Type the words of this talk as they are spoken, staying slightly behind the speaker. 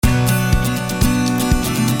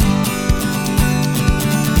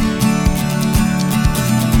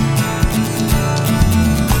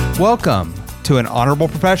Welcome to An Honorable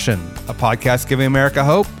Profession, a podcast giving America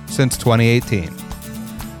hope since 2018.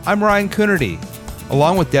 I'm Ryan Coonerty.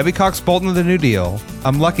 Along with Debbie Cox Bolton of the New Deal,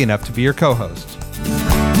 I'm lucky enough to be your co-host.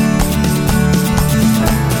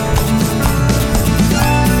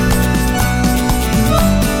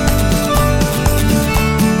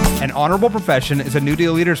 An Honorable Profession is a New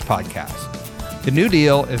Deal Leaders podcast. The New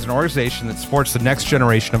Deal is an organization that supports the next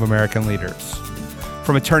generation of American leaders.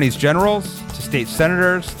 From attorneys generals, to state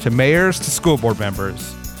senators, to mayors, to school board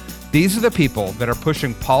members, these are the people that are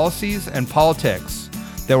pushing policies and politics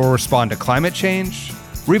that will respond to climate change,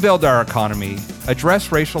 rebuild our economy,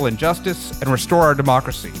 address racial injustice, and restore our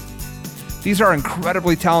democracy. These are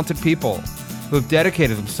incredibly talented people who have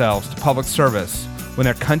dedicated themselves to public service when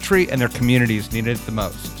their country and their communities needed it the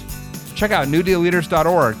most. Check out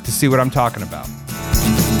newdealleaders.org to see what I'm talking about.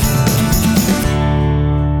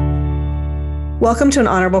 Welcome to An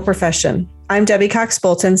Honorable Profession. I'm Debbie Cox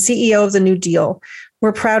Bolton, CEO of the New Deal.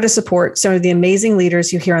 We're proud to support some of the amazing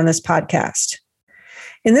leaders you hear on this podcast.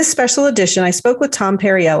 In this special edition, I spoke with Tom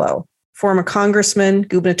Perriello, former congressman,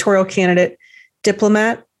 gubernatorial candidate,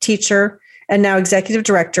 diplomat, teacher, and now executive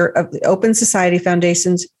director of the Open Society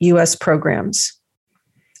Foundation's U.S. programs.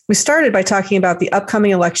 We started by talking about the upcoming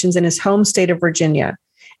elections in his home state of Virginia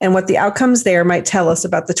and what the outcomes there might tell us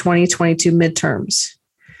about the 2022 midterms.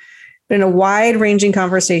 In a wide-ranging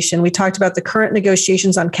conversation, we talked about the current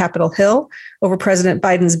negotiations on Capitol Hill over President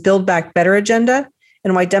Biden's Build Back Better agenda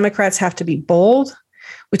and why Democrats have to be bold.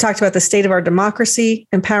 We talked about the state of our democracy,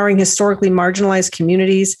 empowering historically marginalized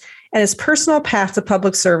communities, and his personal path to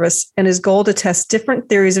public service and his goal to test different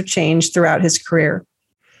theories of change throughout his career.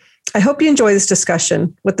 I hope you enjoy this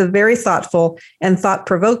discussion with the very thoughtful and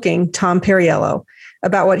thought-provoking Tom Perriello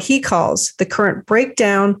about what he calls the current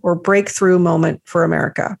breakdown or breakthrough moment for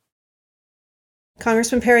America.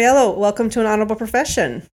 Congressman Perriello, welcome to An Honorable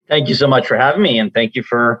Profession. Thank you so much for having me, and thank you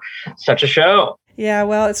for such a show. Yeah,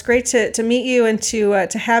 well, it's great to meet you and to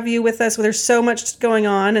have you with us. Well, there's so much going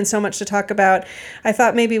on and so much to talk about. I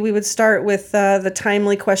thought maybe we would start with the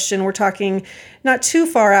timely question. We're talking not too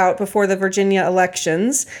far out before the Virginia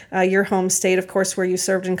elections, your home state, of course, where you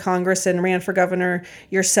served in Congress and ran for governor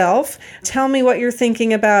yourself. Tell me what you're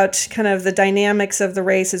thinking about kind of the dynamics of the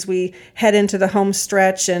race as we head into the home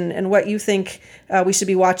stretch and what you think we should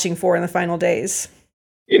be watching for in the final days.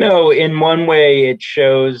 You know, in one way, it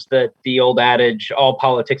shows that the old adage, all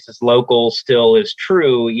politics is local, still is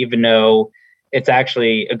true, even though it's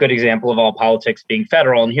actually a good example of all politics being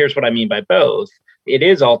federal. And here's what I mean by both. It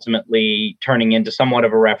is ultimately turning into somewhat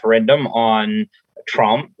of a referendum on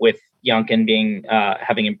Trump, with Youngkin being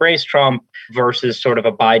having embraced Trump, versus sort of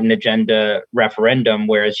a Biden agenda referendum,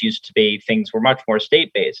 whereas used to be things were much more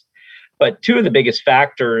state-based. But two of the biggest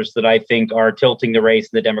factors that I think are tilting the race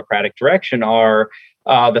in the Democratic direction are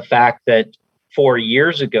the fact that 4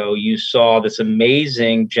 years ago, you saw this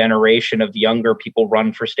amazing generation of younger people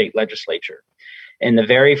run for state legislature. In the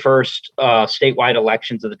very first statewide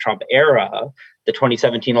elections of the Trump era, the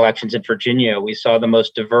 2017 elections in Virginia, we saw the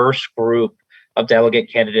most diverse group of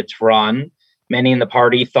delegate candidates run. Many in the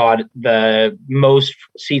party thought the most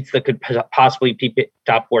seats that could possibly be picked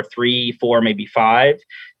up were 3, 4, maybe 5.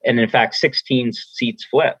 And in fact, 16 seats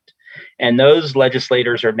flipped. And those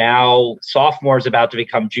legislators are now sophomores about to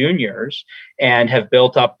become juniors and have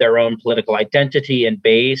built up their own political identity and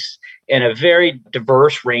base in a very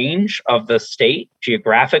diverse range of the state,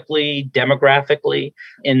 geographically, demographically.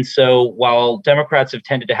 And so while Democrats have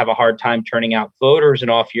tended to have a hard time turning out voters in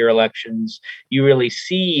off-year elections, you really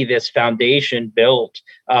see this foundation built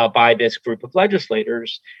by this group of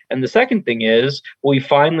legislators. And the second thing is we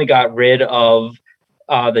finally got rid of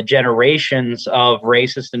the generations of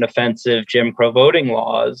racist and offensive Jim Crow voting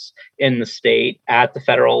laws in the state at the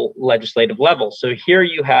federal legislative level. So here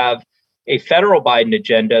you have a federal Biden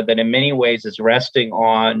agenda that in many ways is resting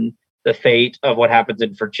on the fate of what happens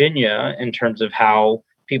in Virginia in terms of how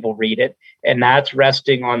people read it. And that's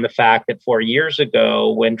resting on the fact that 4 years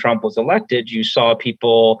ago, when Trump was elected, you saw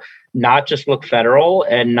people not just look federal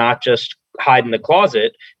and not just hide in the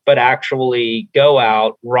closet, but actually go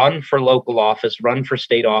out, run for local office, run for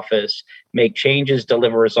state office, make changes,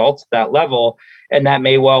 deliver results at that level. And that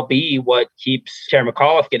may well be what keeps Chair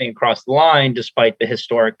McAuliffe getting across the line, despite the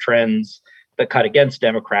historic trends that cut against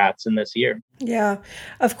Democrats in this year. Yeah,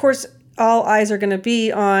 of course, all eyes are going to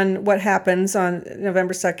be on what happens on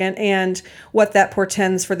November 2nd and what that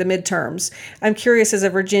portends for the midterms. I'm curious, as a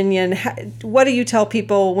Virginian, what do you tell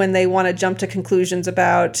people when they want to jump to conclusions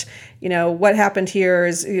about, what happened here?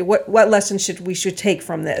 Is what lessons should we take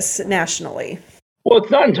from this nationally? Well,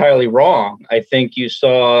 it's not entirely wrong. I think you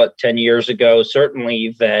saw 10 years ago,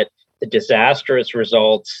 certainly, that the disastrous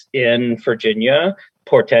results in Virginia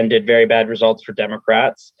portended very bad results for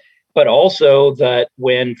Democrats, but also that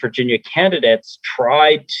when Virginia candidates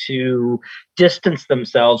tried to distance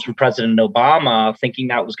themselves from President Obama, thinking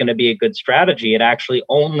that was going to be a good strategy, it actually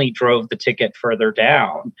only drove the ticket further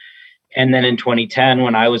down. And then in 2010,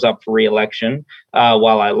 when I was up for re-election,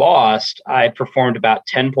 while I lost, I performed about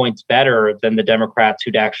 10 points better than the Democrats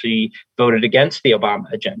who'd actually voted against the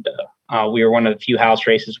Obama agenda. We were one of the few House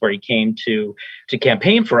races where he came to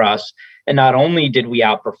campaign for us. And not only did we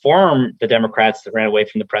outperform the Democrats that ran away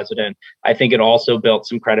from the president, I think it also built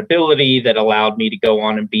some credibility that allowed me to go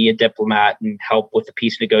on and be a diplomat and help with the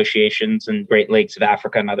peace negotiations in Great Lakes of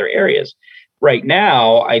Africa and other areas. Right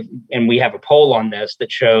now, and we have a poll on this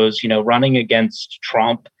that shows, running against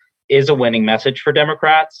Trump is a winning message for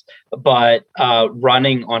Democrats, but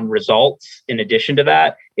running on results in addition to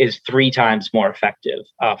that is 3 times more effective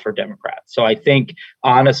for Democrats. So I think,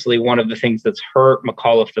 honestly, one of the things that's hurt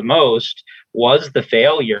McAuliffe the most was the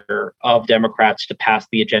failure of Democrats to pass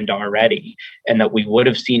the agenda already, and that we would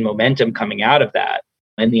have seen momentum coming out of that.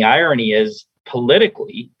 And the irony is,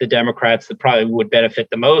 politically, the Democrats that probably would benefit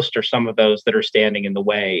the most are some of those that are standing in the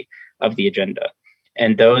way of the agenda.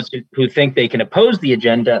 And those who think they can oppose the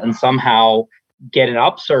agenda and somehow get an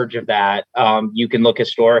upsurge of that, you can look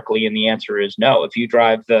historically, and the answer is no. If you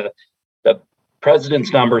drive the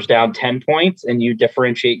president's numbers down 10 points and you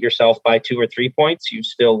differentiate yourself by 2 or 3 points, you've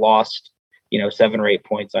still lost, 7 or 8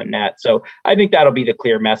 points on net. So I think that'll be the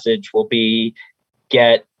clear message, will be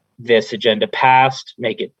get this agenda passed,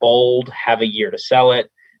 make it bold, have a year to sell it.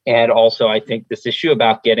 And also, I think this issue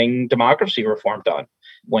about getting democracy reform done.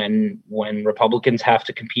 When Republicans have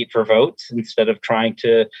to compete for votes instead of trying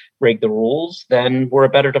to rig the rules, then we're a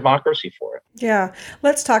better democracy for it. Yeah,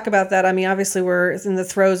 let's talk about that. I mean, obviously, we're in the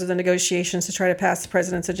throes of the negotiations to try to pass the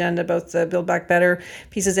president's agenda, both the Build Back Better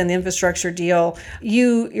pieces and the infrastructure deal.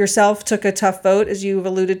 You yourself took a tough vote, as you've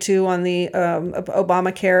alluded to, on the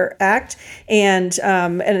Obamacare Act, and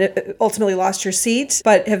it ultimately lost your seat,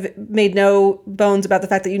 but have made no bones about the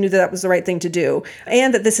fact that you knew that was the right thing to do,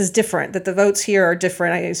 and that this is different, that the votes here are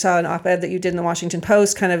different. I saw an op-ed that you did in the Washington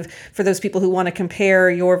Post, kind of for those people who want to compare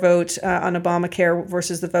your vote on Obamacare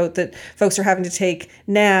versus the vote that folks are having to take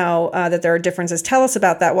now, that there are differences. Tell us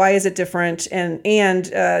about that. Why is it different? And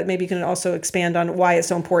maybe you can also expand on why it's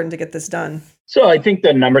so important to get this done. So I think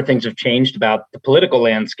that a number of things have changed about the political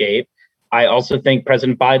landscape. I also think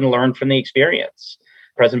President Biden learned from the experience.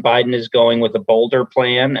 President Biden is going with a bolder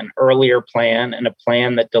plan, an earlier plan, and a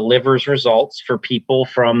plan that delivers results for people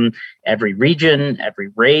from every region, every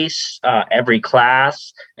race, every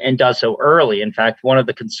class, and does so early. In fact, one of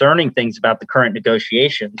the concerning things about the current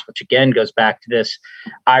negotiations, which again goes back to this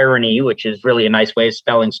irony, which is really a nice way of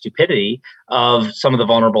spelling stupidity, of some of the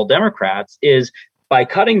vulnerable Democrats, is by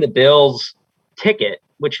cutting the bill's ticket,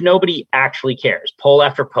 which nobody actually cares. Poll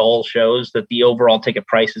after poll shows that the overall ticket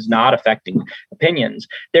price is not affecting opinions.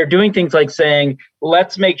 They're doing things like saying,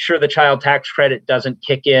 let's make sure the child tax credit doesn't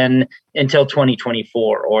kick in until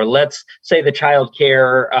 2024, or let's say the child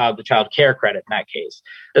care credit in that case,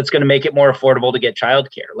 that's going to make it more affordable to get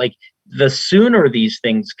child care. Like, the sooner these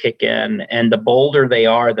things kick in and the bolder they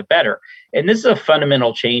are, the better. And this is a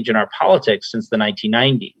fundamental change in our politics since the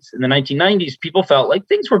 1990s. In the 1990s, people felt like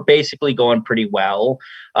things were basically going pretty well,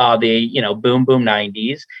 boom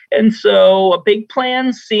 90s. And so a big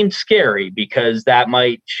plan seemed scary because that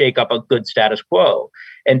might shake up a good status quo.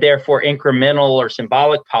 And therefore, incremental or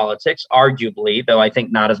symbolic politics, arguably, though I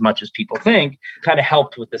think not as much as people think, kind of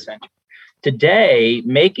helped with the center. Today,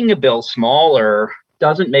 making a bill smaller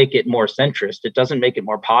doesn't make it more centrist. It doesn't make it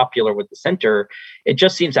more popular with the center. It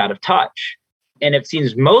just seems out of touch. And it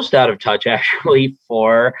seems most out of touch, actually,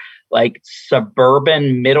 for like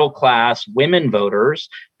suburban middle class women voters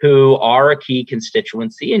who are a key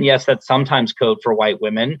constituency. And yes, that's sometimes code for white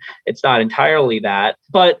women. It's not entirely that.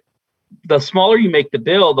 But the smaller you make the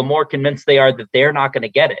bill, the more convinced they are that they're not going to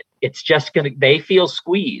get it. It's just they feel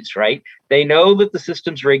squeezed, right? They know that the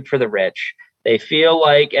system's rigged for the rich. They feel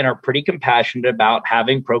like and are pretty compassionate about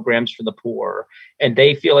having programs for the poor, and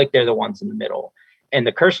they feel like they're the ones in the middle. And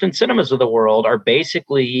the Kyrsten Sinemas of the world are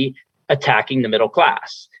basically attacking the middle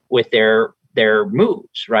class with their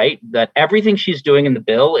moves, right? That everything she's doing in the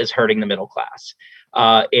bill is hurting the middle class.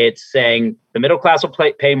 It's saying the middle class will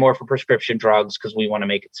pay more for prescription drugs because we want to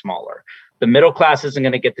make it smaller. The middle class isn't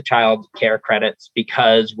going to get the child care credits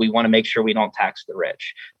because we want to make sure we don't tax the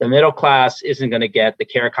rich. The middle class isn't going to get the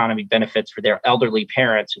care economy benefits for their elderly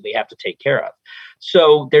parents who they have to take care of.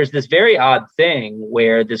 So there's this very odd thing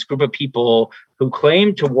where this group of people who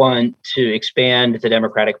claim to want to expand the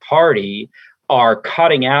Democratic Party are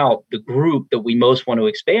cutting out the group that we most want to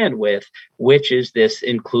expand with, which is this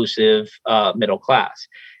inclusive middle class.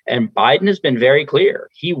 And Biden has been very clear.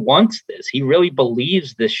 He wants this. He really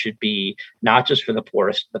believes this should be not just for the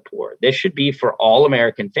poorest of the poor. This should be for all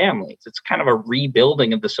American families. It's kind of a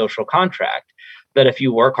rebuilding of the social contract that if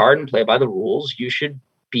you work hard and play by the rules, you should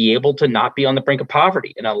be able to not be on the brink of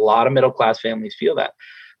poverty. And a lot of middle class families feel that.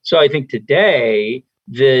 So I think today,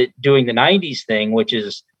 doing the 90s thing, which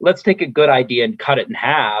is let's take a good idea and cut it in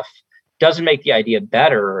half, doesn't make the idea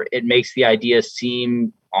better. It makes the idea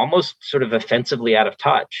seem almost sort of offensively out of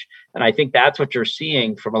touch. And I think that's what you're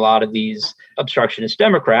seeing from a lot of these obstructionist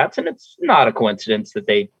Democrats. And it's not a coincidence that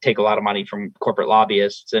they take a lot of money from corporate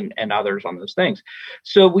lobbyists and others on those things.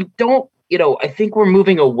 So we don't, I think we're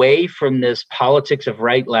moving away from this politics of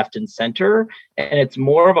right, left, and center. And it's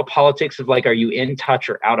more of a politics of like, are you in touch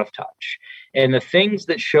or out of touch? And the things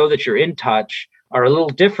that show that you're in touch are a little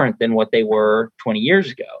different than what they were 20 years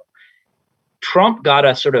ago. Trump got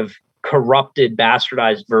a sort of corrupted,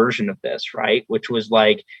 bastardized version of this, right? Which was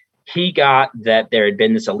like, he got that there had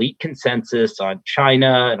been this elite consensus on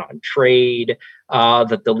China and on trade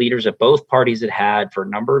that the leaders of both parties had for a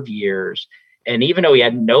number of years. And even though he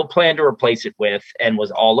had no plan to replace it with and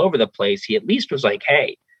was all over the place, he at least was like,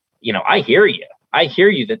 hey, I hear you. I hear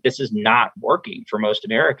you that this is not working for most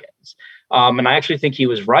Americans. And I actually think he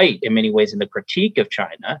was right in many ways in the critique of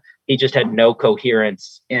China. He just had no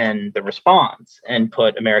coherence in the response and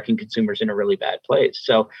put American consumers in a really bad place.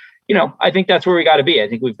 So, I think that's where we got to be. I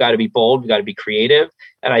think we've got to be bold. We've got to be creative.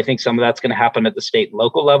 And I think some of that's going to happen at the state and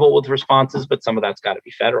local level with responses, but some of that's got to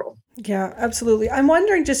be federal. Yeah, absolutely. I'm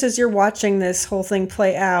wondering, just as you're watching this whole thing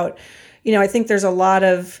play out, I think there's a lot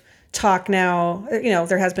of talk now,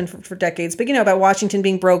 there has been for decades, but, about Washington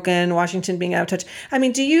being broken, Washington being out of touch. I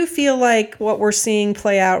mean, do you feel like what we're seeing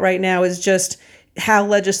play out right now is just how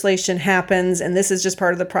legislation happens and this is just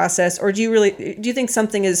part of the process? Or do you think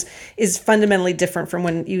something is fundamentally different from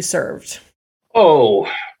when you served? Yeah,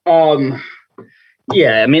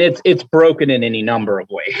 I mean, it's broken in any number of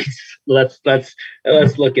ways. Let's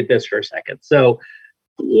look at this for a second. So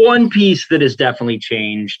one piece that has definitely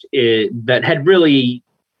changed that had really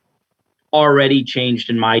already changed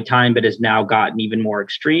in my time, but has now gotten even more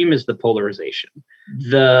extreme is the polarization.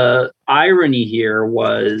 The irony here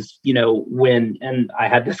was, and I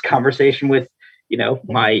had this conversation with,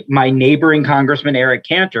 my neighboring Congressman, Eric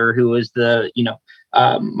Cantor, who was the,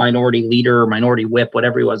 minority leader, minority whip,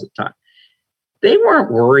 whatever he was at the time. They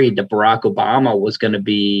weren't worried that Barack Obama was going to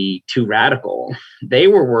be too radical. They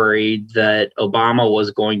were worried that Obama was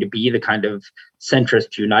going to be the kind of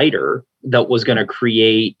centrist uniter that was going to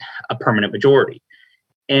create a permanent majority.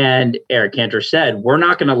 And Eric Cantor said, we're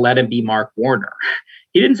not going to let him be Mark Warner.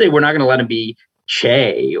 He didn't say we're not going to let him be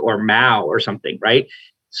Che or Mao or something, right?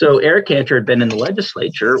 So Eric Cantor had been in the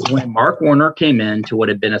legislature when Mark Warner came into what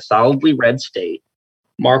had been a solidly red state.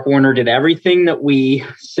 Mark Warner did everything that we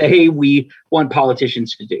say we want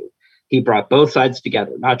politicians to do. He brought both sides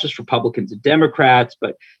together, not just Republicans and Democrats,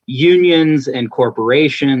 but unions and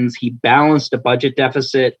corporations. He balanced a budget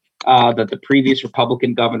deficit that the previous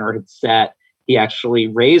Republican governor had set. He actually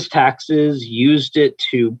raised taxes, used it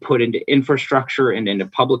to put into infrastructure and into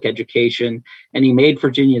public education. And he made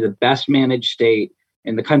Virginia the best managed state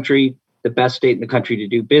in the country, the best state in the country to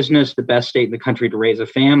do business, the best state in the country to raise a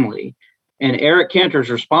family. And Eric Cantor's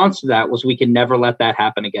response to that was, we can never let that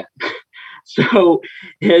happen again. So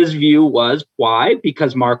his view was, why?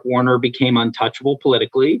 Because Mark Warner became untouchable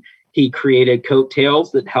politically. He created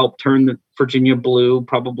coattails that helped turn the Virginia blue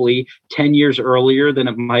probably 10 years earlier than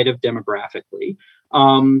it might have demographically.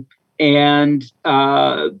 And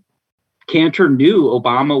Cantor knew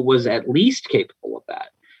Obama was at least capable of that.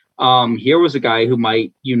 Here was a guy who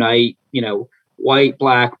might unite, white,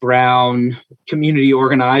 black, brown community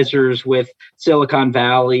organizers with Silicon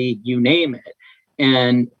Valley, you name it.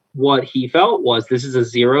 And what he felt was, this is a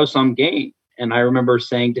zero-sum game. And I remember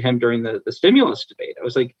saying to him during the stimulus debate, I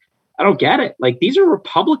was like, I don't get it. Like, these are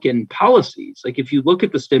Republican policies. Like, if you look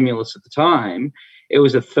at the stimulus at the time, it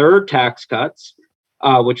was a third tax cuts,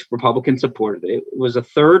 which Republicans supported. It was a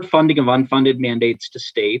third funding of unfunded mandates to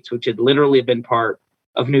states, which had literally been part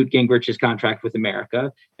of Newt Gingrich's contract with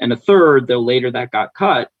America. And a third, though later that got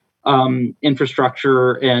cut,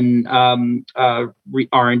 infrastructure and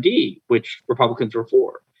R&D, which Republicans were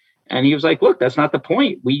for. And he was like, look, that's not the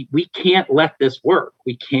point. We can't let this work.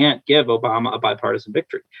 We can't give Obama a bipartisan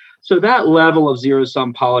victory. So that level of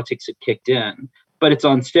zero-sum politics had kicked in, but it's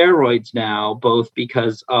on steroids now, both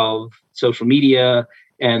because of social media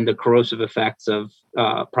and the corrosive effects of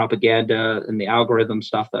propaganda and the algorithm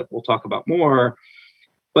stuff that we'll talk about more,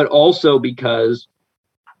 but also because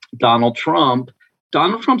Donald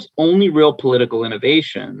Trump's only real political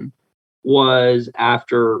innovation was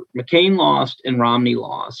after McCain lost and Romney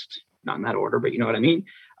lost, not in that order, but you know what I mean.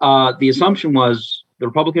 The assumption was the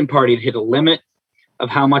Republican Party had hit a limit of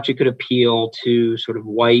how much it could appeal to sort of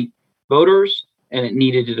white voters, and it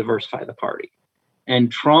needed to diversify the party.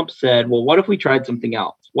 And Trump said, well, what if we tried something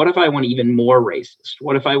else? What if I went even more racist?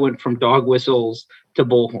 What if I went from dog whistles to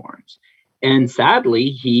bullhorns? And sadly,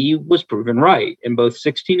 he was proven right. In both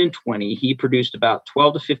 16 and 20, he produced about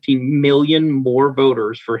 12 to 15 million more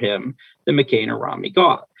voters for him than McCain or Romney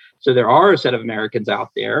got. So there are a set of Americans out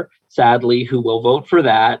there, sadly, who will vote for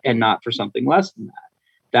that and not for something less than that.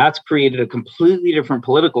 That's created a completely different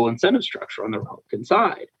political incentive structure on the Republican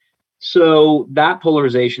side. So that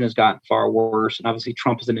polarization has gotten far worse. And obviously,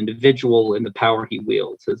 Trump as an individual and the power he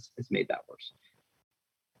wields has made that worse.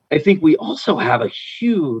 I think we also have a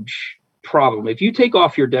huge problem. If you take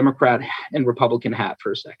off your Democrat and Republican hat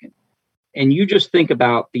for a second, and you just think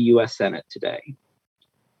about the US Senate today,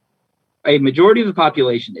 a majority of the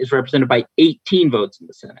population is represented by 18 votes in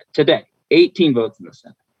the Senate today, 18 votes in the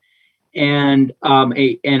Senate. And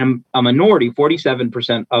a minority,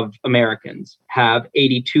 47% of Americans, have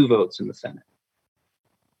 82 votes in the Senate.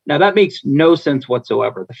 Now, that makes no sense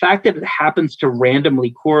whatsoever. The fact that it happens to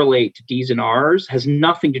randomly correlate to D's and R's has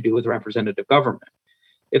nothing to do with representative government.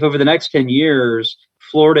 If over the next 10 years,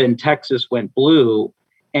 Florida and Texas went blue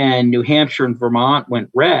and New Hampshire and Vermont went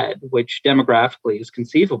red, which demographically is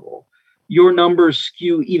conceivable, your numbers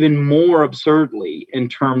skew even more absurdly in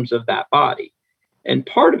terms of that body. And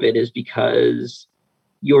part of it is because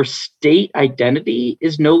your state identity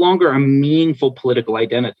is no longer a meaningful political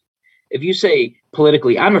identity. If you say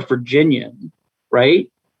politically, I'm a Virginian, right?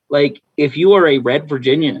 Like if you are a red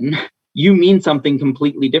Virginian, you mean something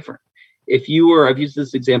completely different. If you were, I've used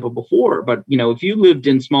this example before, but if you lived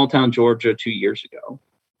in small town Georgia 2 years ago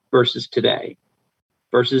versus today,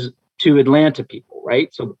 versus to Atlanta people,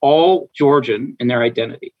 right? So all Georgian in their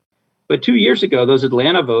identity. But 2 years ago, those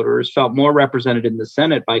Atlanta voters felt more represented in the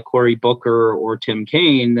Senate by Cory Booker or Tim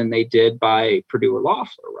Kaine than they did by Perdue or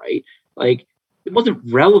Loeffler, right? Like, it wasn't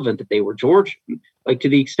relevant that they were Georgian. Like, to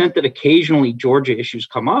the extent that occasionally Georgia issues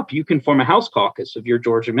come up, you can form a House caucus of your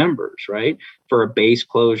Georgia members, right? For a base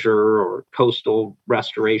closure or coastal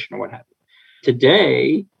restoration or what have you.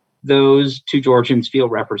 Today, those two Georgians feel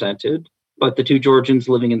represented, but the two Georgians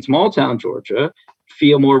living in small town Georgia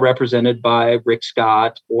feel more represented by Rick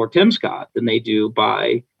Scott or Tim Scott than they do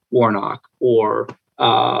by Warnock or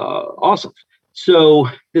Ossoff. So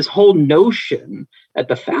this whole notion at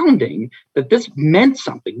the founding that this meant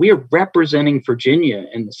something, we are representing Virginia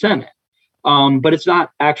in the Senate, but it's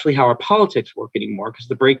not actually how our politics work anymore because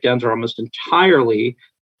the breakdowns are almost entirely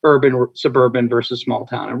urban, suburban versus small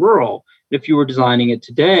town and rural. If you were designing it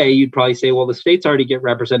today, you'd probably say, well, the states already get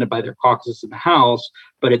represented by their caucuses in the House,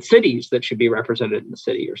 but it's cities that should be represented in the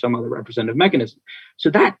city or some other representative mechanism. So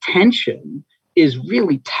that tension is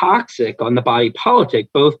really toxic on the body politic,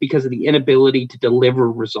 both because of the inability to deliver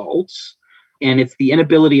results, and it's the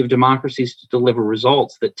inability of democracies to deliver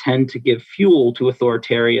results that tend to give fuel to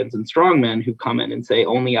authoritarians and strongmen who come in and say,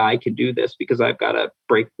 only I can do this because I've got to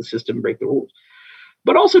break the system, break the rules.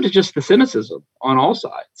 But also to just the cynicism on all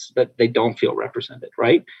sides that they don't feel represented,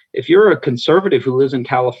 right? If you're a conservative who lives in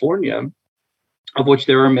California, of which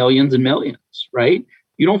there are millions and millions, right?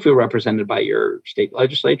 You don't feel represented by your state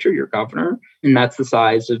legislature, your governor, and that's the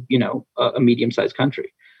size of, a medium-sized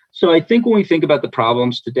country. So I think when we think about the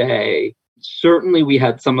problems today, certainly we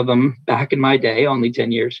had some of them back in my day, only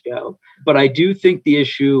 10 years ago. But I do think the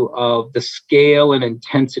issue of the scale and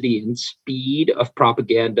intensity and speed of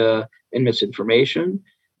propaganda and misinformation,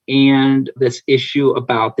 and this issue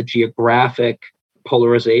about the geographic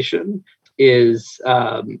polarization is,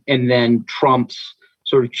 and then Trump's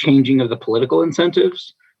sort of changing of the political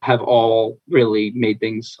incentives have all really made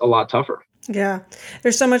things a lot tougher. Yeah,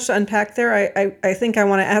 there's so much to unpack there. I think I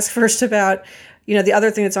want to ask first about, the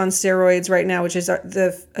other thing that's on steroids right now, which is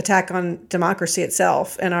the attack on democracy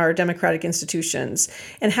itself and our democratic institutions.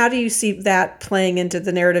 And how do you see that playing into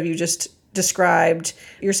the narrative you just described?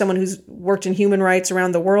 You're someone who's worked in human rights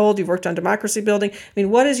around the world. You've worked on democracy building. I mean,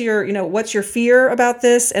 what is your, what's your fear about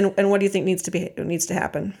this, and what do you think needs to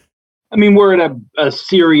happen? I mean, we're at a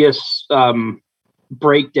serious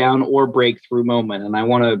breakdown or breakthrough moment, and I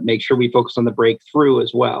want to make sure we focus on the breakthrough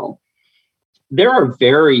as well. There are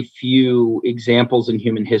very few examples in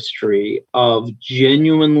human history of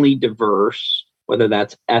genuinely diverse, whether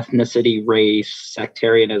that's ethnicity, race,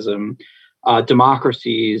 sectarianism,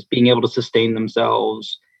 democracies being able to sustain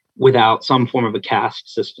themselves without some form of a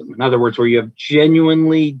caste system. In other words, where you have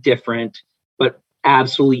genuinely different but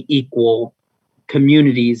absolutely equal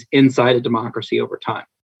communities inside a democracy over time.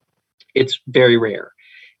 It's very rare.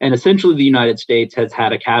 And essentially, the United States has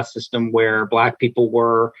had a caste system where Black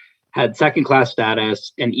people had second-class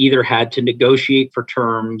status and either had to negotiate for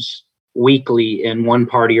terms weekly in one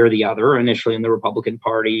party or the other, initially in the Republican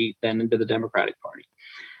Party, then into the Democratic Party.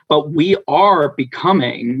 But we are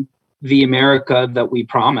becoming the America that we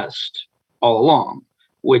promised all along,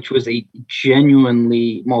 which was a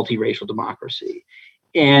genuinely multiracial democracy.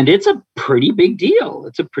 And it's a pretty big deal.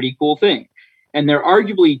 It's a pretty cool thing. And there are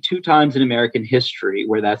arguably two times in American history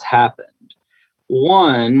where that's happened.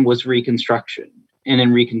 One was Reconstruction. And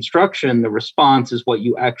in Reconstruction, the response is what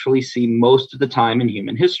you actually see most of the time in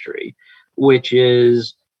human history, which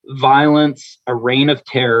is violence, a reign of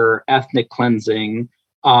terror, ethnic cleansing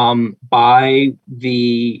by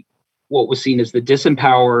what was seen as the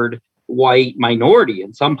disempowered white minority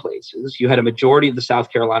in some places. You had a majority of the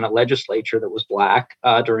South Carolina legislature that was Black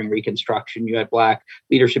during Reconstruction. You had Black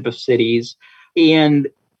leadership of cities. And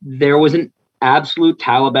there was an absolute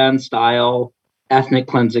Taliban-style ethnic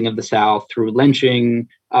cleansing of the South through lynching,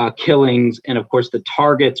 killings. And of course, the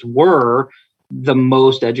targets were the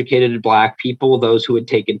most educated Black people, those who had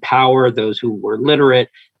taken power, those who were literate.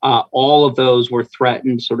 All of those were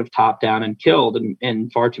threatened sort of top down and killed in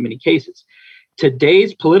far too many cases.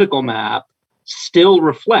 Today's political map still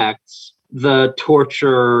reflects the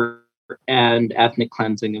torture and ethnic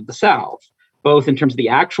cleansing of the South, both in terms of the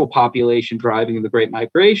actual population driving the Great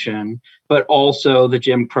Migration, but also the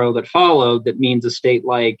Jim Crow that followed. That means a state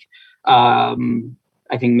like, I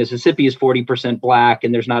think Mississippi is 40% Black,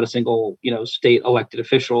 and there's not a single, state elected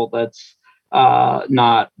official that's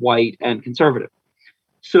not white and conservative.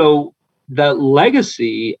 So the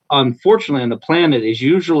legacy, unfortunately, on the planet is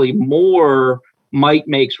usually more might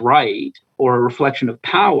makes right, or a reflection of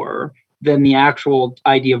power, than the actual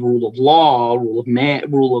idea of rule of law, of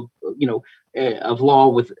law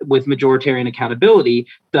with majoritarian accountability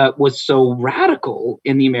that was so radical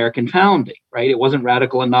in the American founding, right? It wasn't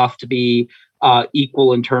radical enough to be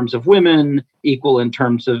equal in terms of women, equal in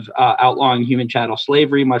terms of outlawing human chattel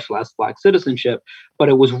slavery, much less Black citizenship, but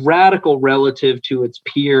it was radical relative to its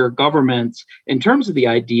peer governments in terms of the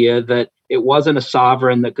idea that it wasn't a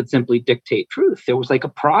sovereign that could simply dictate truth. There was like a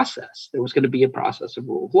process. There was going to be a process of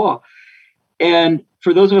rule of law. And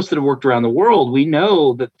for those of us that have worked around the world, we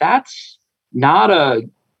know that that's not a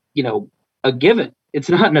given. It's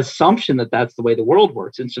not an assumption that that's the way the world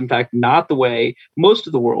works. It's in fact not the way most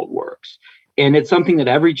of the world works. And it's something that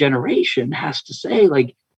every generation has to say,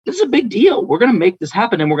 like, this is a big deal. We're going to make this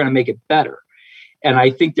happen and we're going to make it better. And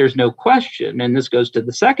I think there's no question, and this goes to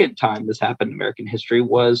the second time this happened in American history,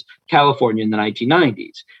 was California in the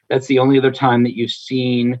 1990s. That's the only other time that you've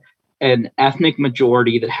seen an ethnic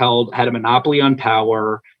majority that had a monopoly on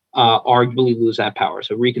power, arguably lose that power.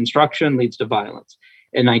 So Reconstruction leads to violence.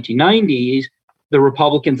 In 1990s, the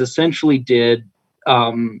Republicans essentially did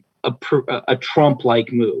a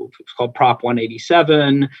Trump-like move. It's called Prop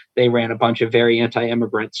 187. They ran a bunch of very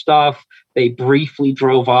anti-immigrant stuff. They briefly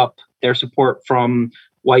drove up their support from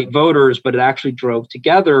white voters, but it actually drove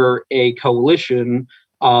together a coalition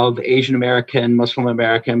of Asian American, Muslim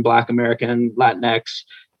American, Black American, Latinx,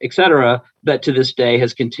 et cetera, that to this day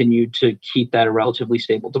has continued to keep that a relatively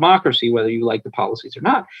stable democracy, whether you like the policies or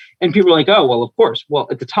not. And people are like, oh, well, of course. Well,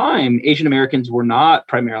 at the time, Asian Americans were not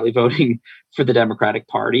primarily voting for the Democratic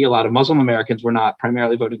Party. A lot of Muslim Americans were not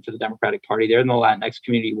primarily voting for the Democratic Party there, and the Latinx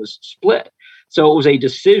community was split. So it was a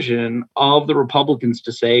decision of the Republicans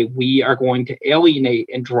to say, we are going to alienate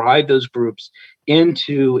and drive those groups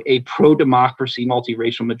into a pro-democracy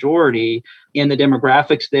multiracial majority. And the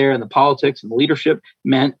demographics there and the politics and the leadership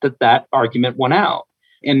meant that argument won out.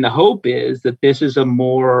 And the hope is that this is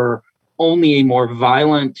only a more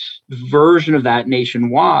violent version of that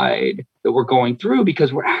nationwide that we're going through,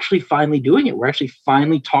 because we're actually finally doing it. We're actually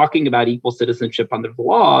finally talking about equal citizenship under the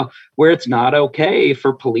law, where it's not okay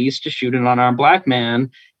for police to shoot an unarmed Black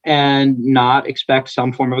man and not expect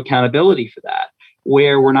some form of accountability for that,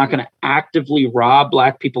 where we're not going to actively rob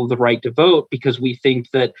Black people of the right to vote because we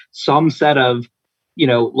think that some set of,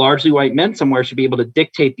 largely white men somewhere should be able to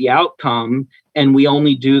dictate the outcome, and we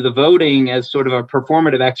only do the voting as sort of a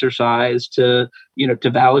performative exercise to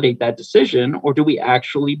validate that decision, or do we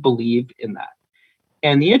actually believe in that?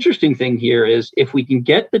 And the interesting thing here is, if we can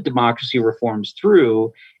get the democracy reforms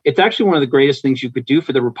through, it's actually one of the greatest things you could do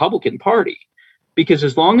for the Republican Party, because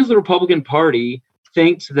as long as the Republican Party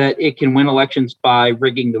thinks that it can win elections by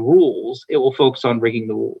rigging the rules, it will focus on rigging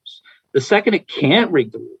the rules. The second it can't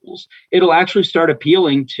rig the rules, it'll actually start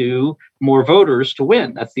appealing to more voters to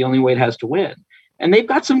win. That's the only way it has to win. And they've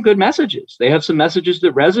got some good messages. They have some messages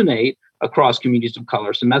that resonate across communities of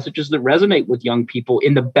color, some messages that resonate with young people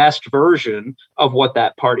in the best version of what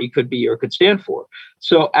that party could be or could stand for.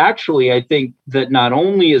 So actually, I think that not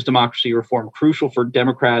only is democracy reform crucial for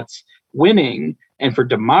Democrats winning and for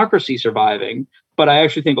democracy surviving, but I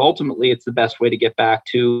actually think ultimately it's the best way to get back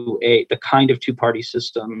to the kind of two-party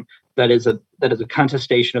system that is a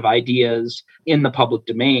contestation of ideas in the public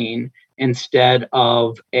domain instead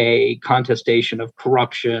of a contestation of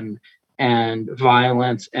corruption and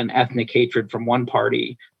violence and ethnic hatred from one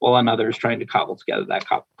party while another is trying to cobble together that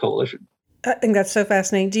coalition. I think that's so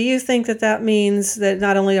fascinating. Do you think that that means that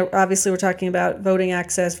not only, obviously, we're talking about voting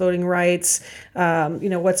access, voting rights,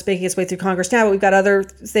 what's making its way through Congress now, but we've got other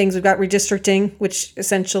things. We've got redistricting, which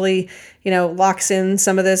essentially, locks in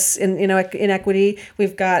some of this inequity.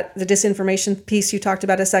 We've got the disinformation piece you talked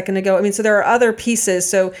about a second ago. I mean, so there are other pieces.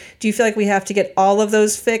 So do you feel like we have to get all of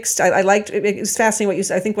those fixed? I liked, it was fascinating what you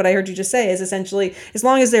said. I think what I heard you just say is essentially, as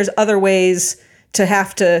long as there's other ways to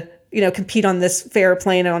have to compete on this fair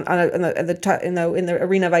plane in the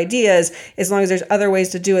arena of ideas, as long as there's other ways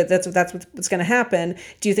to do it, that's what's going to happen.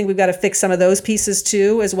 Do you think we've got to fix some of those pieces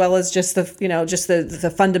too, as well as just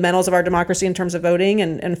the fundamentals of our democracy in terms of voting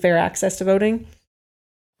and fair access to voting?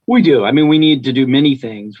 We do. I mean, we need to do many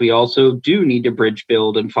things. We also do need to bridge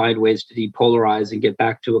build and find ways to depolarize and get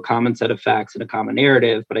back to a common set of facts and a common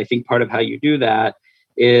narrative. But I think part of how you do that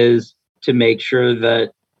is to make sure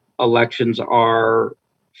that elections are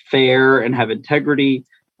fair and have integrity,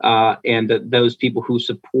 and that those people who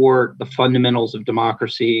support the fundamentals of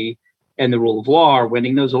democracy and the rule of law are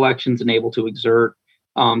winning those elections and able to exert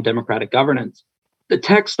democratic governance. The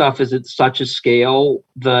tech stuff is at such a scale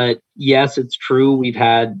that, yes, it's true, we've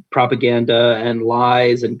had propaganda and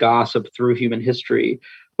lies and gossip through human history,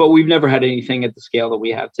 but we've never had anything at the scale that we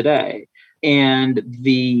have today. And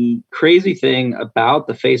the crazy thing about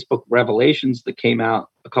the Facebook revelations that came out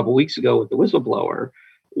a couple weeks ago with the whistleblower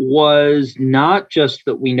was not just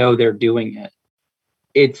that we know they're doing it.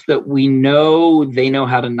 It's that we know they know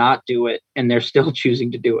how to not do it, and they're still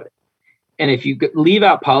choosing to do it. And if you leave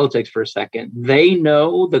out politics for a second, they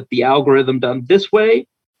know that the algorithm done this way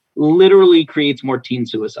literally creates more teen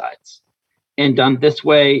suicides, and done this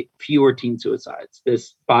way, fewer teen suicides,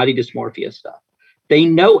 this body dysmorphia stuff. They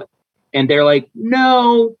know it. And they're like,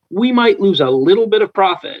 no, we might lose a little bit of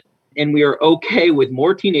profit, and we are okay with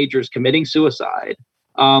more teenagers committing suicide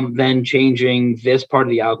than changing this part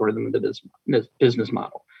of the algorithm of the business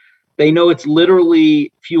model. They know it's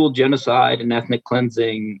literally fueled genocide and ethnic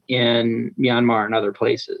cleansing in Myanmar and other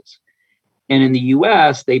places. And in the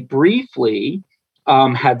US, they briefly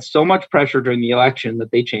had so much pressure during the election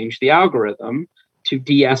that they changed the algorithm to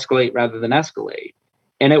de-escalate rather than escalate.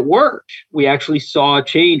 And it worked. We actually saw a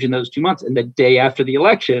change in those 2 months. And the day after the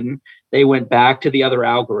election, they went back to the other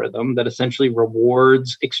algorithm that essentially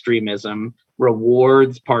rewards extremism,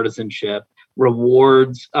 rewards partisanship,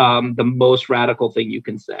 rewards the most radical thing you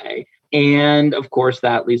can say. And of course,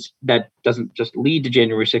 that doesn't just lead to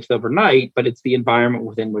January 6th overnight, but it's the environment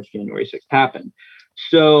within which January 6th happened.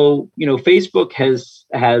 So, Facebook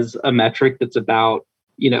has a metric that's about,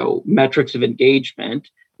 metrics of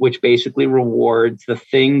engagement, which basically rewards the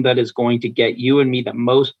thing that is going to get you and me the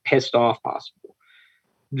most pissed off possible.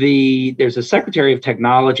 There's a Secretary of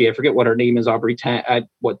Technology, I forget what her name is, Aubrey Tang,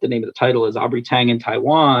 what the name of the title is, Aubrey Tang in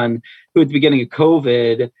Taiwan, who at the beginning of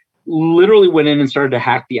COVID literally went in and started to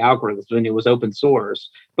hack the algorithms when it was open source,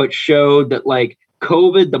 but showed that like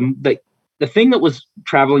COVID, the thing that was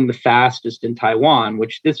traveling the fastest in Taiwan,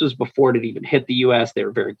 which this was before it even hit the US, they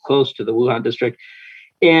were very close to the Wuhan district,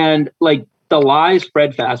 and like the lies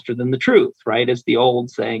spread faster than the truth, right? As the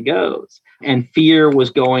old saying goes. And fear was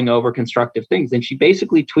going over constructive things. And she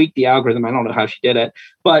basically tweaked the algorithm. I don't know how she did it,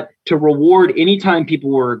 but to reward anytime people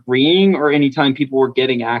were agreeing or anytime people were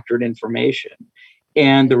getting accurate information.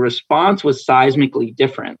 And the response was seismically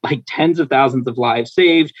different, like tens of thousands of lives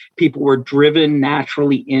saved. People were driven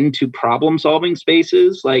naturally into problem solving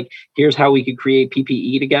spaces. Like, here's how we could create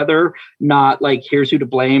PPE together, not like, here's who to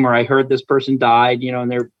blame, or I heard this person died,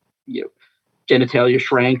 and they're, genitalia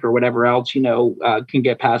shrank or whatever else, can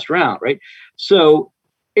get passed around, right? So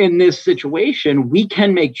in this situation, we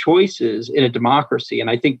can make choices in a democracy. And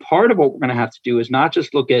I think part of what we're going to have to do is not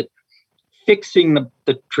just look at fixing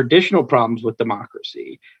the traditional problems with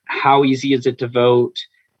democracy. How easy is it to vote?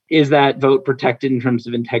 Is that vote protected in terms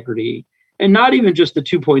of integrity? And not even just the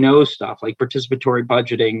 2.0 stuff like participatory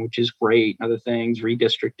budgeting, which is great, and other things,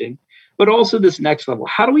 redistricting, but also this next level.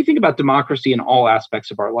 How do we think about democracy in all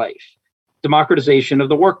aspects of our life? Democratization of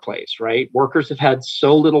the workplace, right? Workers have had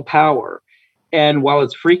so little power. And while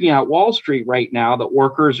it's freaking out Wall Street right now that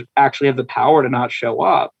workers actually have the power to not show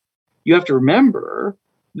up, you have to remember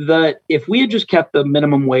that if we had just kept the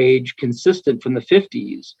minimum wage consistent from the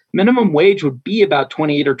 50s, minimum wage would be about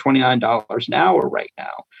 $28 or $29 an hour right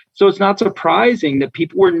now. So it's not surprising that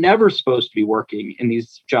people were never supposed to be working in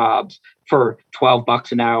these jobs for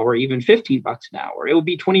 $12 an hour, even $15 an hour. It would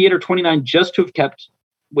be 28 or 29 just to have kept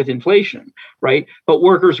with inflation, right? But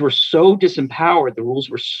workers were so disempowered, the rules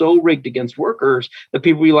were so rigged against workers that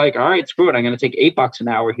people be like, all right, screw it. I'm going to take $8 an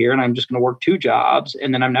hour here and I'm just going to work 2 jobs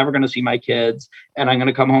and then I'm never going to see my kids and I'm going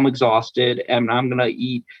to come home exhausted and I'm going to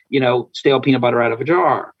eat, stale peanut butter out of a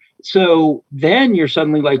jar. So then you're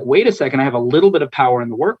suddenly like, wait a second, I have a little bit of power in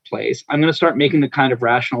the workplace. I'm going to start making the kind of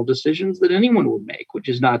rational decisions that anyone would make, which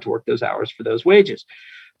is not to work those hours for those wages.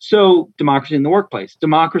 So democracy in the workplace,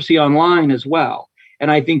 democracy online as well.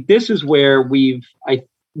 And I think this is where we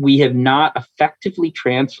have not effectively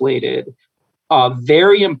translated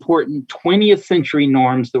very important 20th century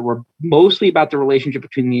norms that were mostly about the relationship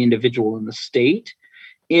between the individual and the state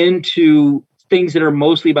into things that are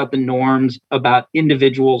mostly about the norms about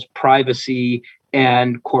individuals' privacy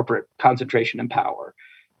and corporate concentration and power.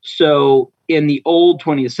 So in the old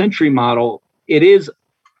 20th century model, it is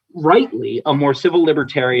rightly a more civil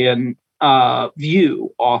libertarian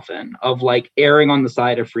view often of like erring on the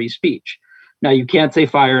side of free speech. Now, you can't say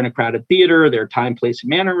fire in a crowded theater. There are time, place, and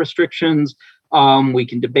manner restrictions. We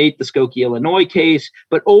can debate the Skokie, Illinois case,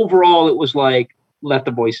 but overall it was like, let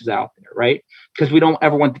the voices out there, right? Because we don't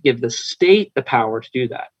ever want to give the state the power to do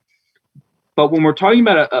that. But when we're talking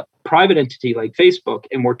about a private entity like Facebook,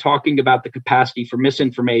 and we're talking about the capacity for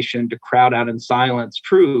misinformation to crowd out and silence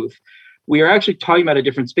truth, we are actually talking about a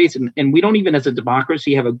different space. And we don't even as a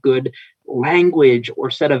democracy have a good language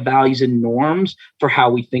or set of values and norms for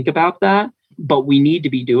how we think about that. But we need to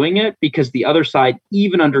be doing it because the other side,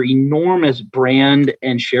 even under enormous brand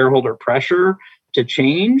and shareholder pressure to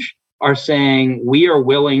change, are saying we are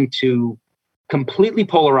willing to completely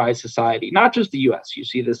polarize society, not just the US. You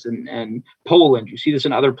see this in Poland. You see this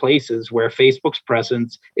in other places where Facebook's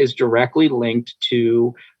presence is directly linked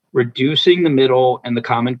to reducing the middle and the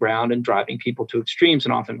common ground and driving people to extremes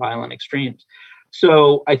and often violent extremes.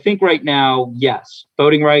 So I think right now, yes,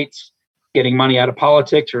 voting rights, getting money out of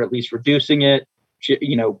politics, or at least reducing it,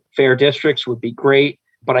 fair districts would be great.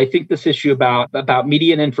 But I think this issue about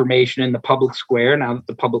media and information in the public square, now that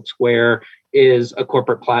the public square is a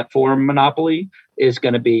corporate platform monopoly, is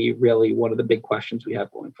going to be really one of the big questions we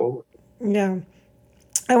have going forward. Yeah.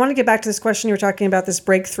 I want to get back to this question you were talking about, this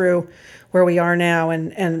breakthrough where we are now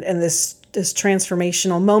and this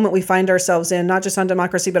transformational moment we find ourselves in, not just on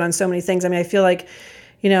democracy, but on so many things. I mean, I feel like,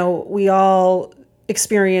 we all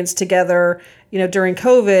experienced together, during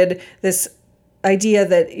COVID, this idea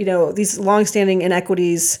that, these longstanding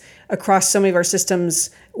inequities across so many of our systems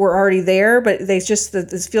were already there, but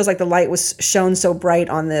this feels like the light was shone so bright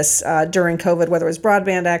on this during COVID, whether it was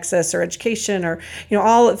broadband access or education or,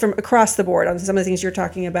 all from across the board on some of the things you're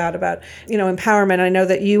talking about, empowerment. I know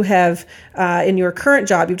that you have, in your current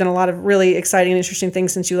job, you've done a lot of really exciting and interesting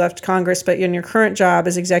things since you left Congress, but in your current job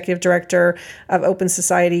as executive director of Open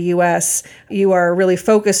Society US, you are really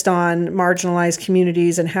focused on marginalized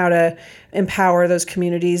communities and how to empower those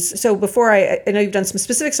communities. So before I know you've done some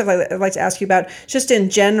specific stuff I'd like to ask you about, just in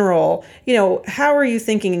general, how are you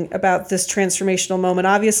thinking about this transformational moment?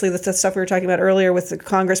 Obviously, the stuff we were talking about earlier with the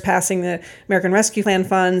Congress passing the American Rescue Plan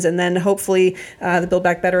funds and then hopefully the Build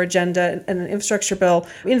Back Better agenda and an infrastructure bill.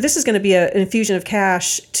 This is going to be an infusion of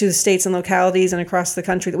cash to the states and localities and across the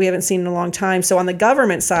country that we haven't seen in a long time. So on the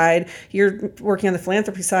government side, you're working on the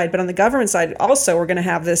philanthropy side, but on the government side also, we're going to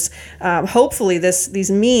have this, hopefully these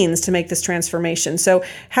means to make this transformation. So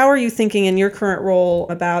how are you thinking in your current role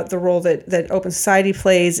about the role that Open Society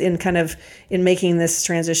plays in in making this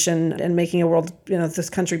transition and making a world,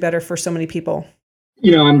 this country better for so many people?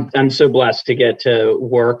 I'm so blessed to get to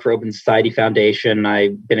work for Open Society Foundation.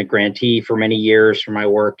 I've been a grantee for many years for my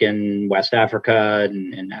work in West Africa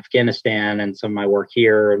and Afghanistan and some of my work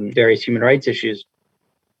here and various human rights issues.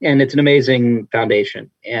 And it's an amazing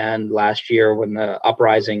foundation. And last year when the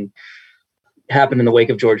uprising happened in the wake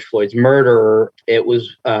of George Floyd's murder, it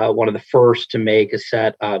was one of the first to make a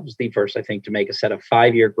set of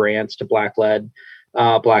 5-year grants to Black-led,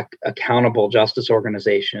 Black accountable justice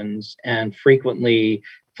organizations. And frequently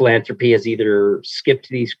philanthropy has either skipped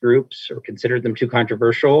these groups or considered them too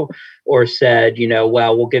controversial or said,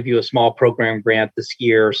 we'll give you a small program grant this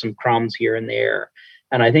year, some crumbs here and there.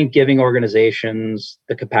 And I think giving organizations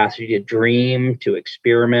the capacity to dream, to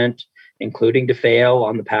experiment, including to fail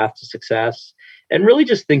on the path to success, and really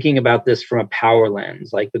just thinking about this from a power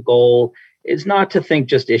lens, like the goal is not to think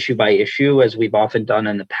just issue by issue, as we've often done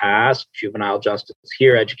in the past. Juvenile justice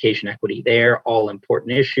here, education equity there, all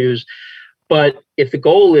important issues. But if the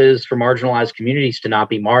goal is for marginalized communities to not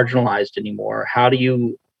be marginalized anymore, how do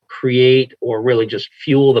you create or really just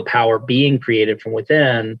fuel the power being created from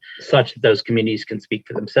within such that those communities can speak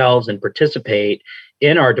for themselves and participate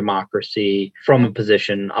in our democracy from a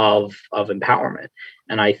position of empowerment?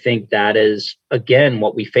 And I think that is, again,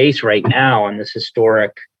 what we face right now in this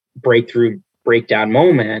historic breakdown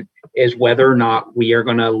moment, is whether or not we are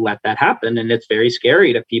going to let that happen. And it's very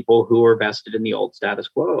scary to people who are vested in the old status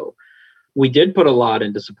quo. We did put a lot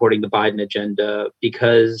into supporting the Biden agenda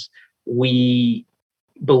because we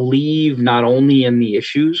believe not only in the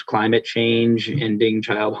issues, climate change, ending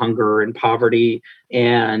child hunger and poverty,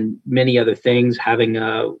 and many other things, having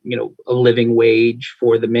a living wage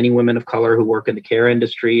for the many women of color who work in the care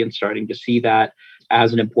industry, and starting to see that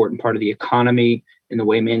as an important part of the economy in the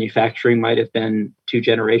way manufacturing might have been 2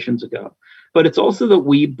 generations ago. But it's also that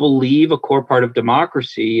we believe a core part of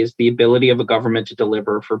democracy is the ability of a government to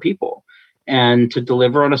deliver for people and to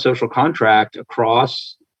deliver on a social contract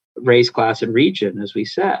across race, class, and region, as we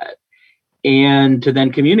said, and to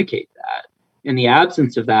then communicate that. In the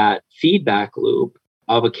absence of that feedback loop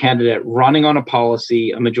of a candidate running on a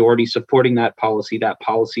policy, a majority supporting that policy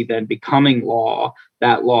then becoming law,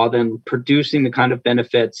 that law then producing the kind of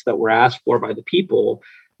benefits that were asked for by the people,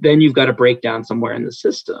 then you've got to break down somewhere in the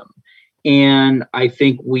system. And I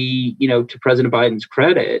think we, to President Biden's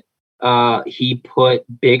credit, he put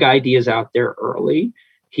big ideas out there early.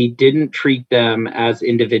 He didn't treat them as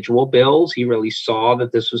individual bills. He really saw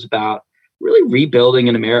that this was about really rebuilding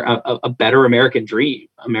a better American dream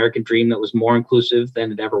that was more inclusive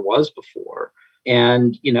than it ever was before,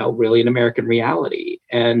 and really an American reality.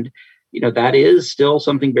 And that is still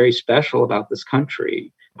something very special about this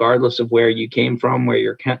country, regardless of where you came from,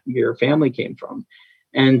 where your family came from.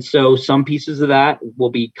 And so some pieces of that will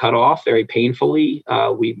be cut off very painfully.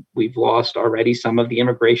 We've lost already some of the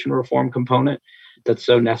immigration reform component that's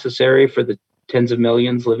so necessary for the tens of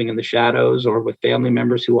millions living in the shadows or with family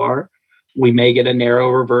members who are. We may get a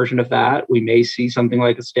narrower version of that. We may see something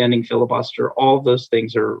like a standing filibuster. All of those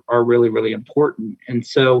things are really, really important. And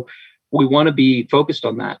so we want to be focused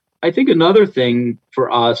on that. I think another thing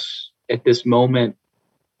for us at this moment,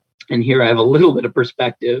 and here I have a little bit of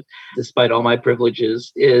perspective, despite all my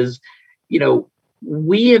privileges, is,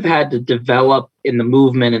 we have had to develop in the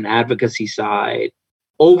movement and advocacy side,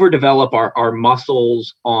 overdevelop our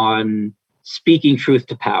muscles on speaking truth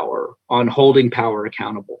to power, on holding power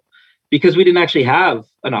accountable, because we didn't actually have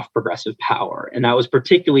enough progressive power. And that was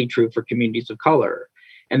particularly true for communities of color.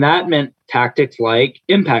 And that meant tactics like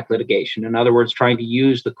impact litigation. In other words, trying to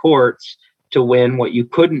use the courts to win what you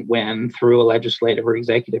couldn't win through a legislative or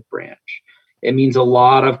executive branch. It means a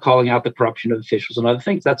lot of calling out the corruption of officials and other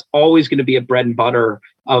things. That's always going to be a bread and butter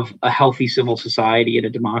of a healthy civil society and a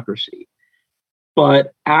democracy.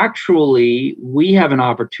 But actually, we have an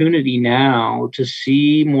opportunity now to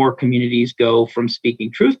see more communities go from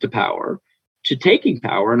speaking truth to power to taking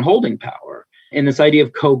power and holding power. And this idea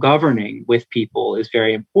of co-governing with people is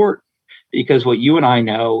very important, because what you and I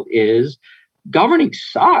know is governing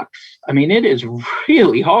sucks. I mean, it is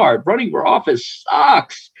really hard. Running for office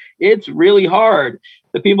sucks. It's really hard.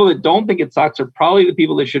 The people that don't think it sucks are probably the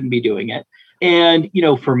people that shouldn't be doing it. And,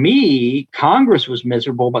 for me, Congress was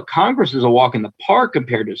miserable, but Congress is a walk in the park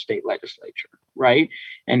compared to a state legislature, right?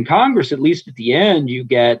 And Congress, at least at the end, you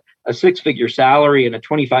get a 6-figure salary and a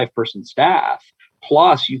 25-person staff.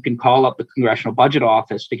 Plus, you can call up the Congressional Budget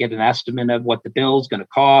Office to get an estimate of what the bill is going to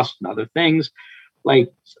cost and other things.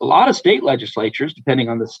 Like a lot of state legislatures, depending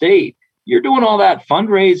on the state, you're doing all that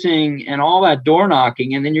fundraising and all that door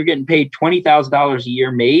knocking, and then you're getting paid $20,000 a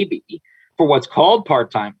year, maybe, for what's called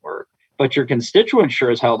part-time work. But your constituents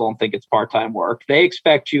sure as hell don't think it's part-time work. They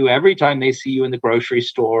expect you every time they see you in the grocery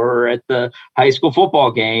store or at the high school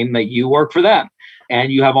football game that you work for them,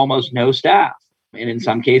 and you have almost no staff. And in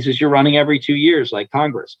some cases, you're running every 2 years like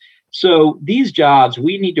Congress. So these jobs,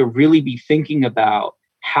 we need to really be thinking about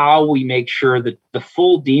how we make sure that the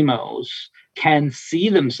full demos can see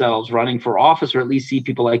themselves running for office, or at least see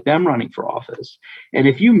people like them running for office. And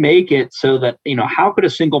if you make it so that, how could a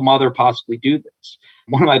single mother possibly do this?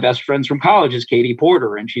 One of my best friends from college is Katie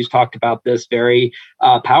Porter, and she's talked about this very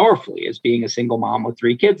powerfully as being a single mom with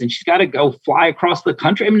 3 kids, and she's got to go fly across the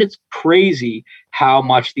country. I mean, it's crazy how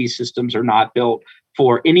much these systems are not built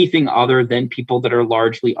for anything other than people that are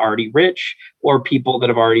largely already rich or people that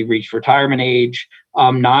have already reached retirement age,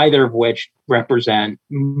 neither of which represent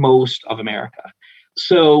most of America.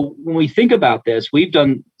 So when we think about this, we've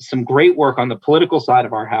done some great work on the political side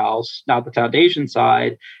of our house, not the foundation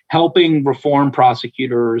side, helping reform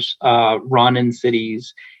prosecutors run in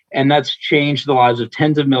cities. And that's changed the lives of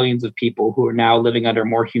tens of millions of people who are now living under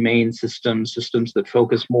more humane systems that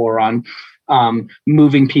focus more on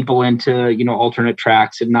moving people into, alternate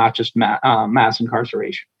tracks and not just mass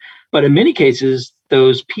incarceration. But in many cases,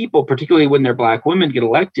 those people, particularly when they're Black women, get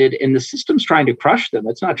elected and the system's trying to crush them.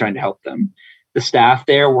 It's not trying to help them. The staff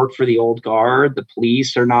there work for the old guard. The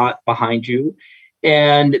police are not behind you.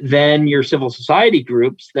 And then your civil society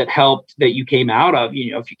groups that you came out of,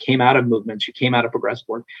 if you came out of movements, you came out of progressive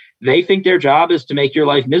work, they think their job is to make your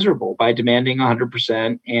life miserable by demanding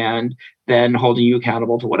 100% and then holding you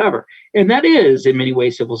accountable to whatever. And that is in many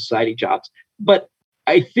ways civil society jobs. But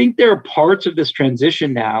I think there are parts of this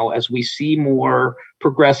transition now as we see more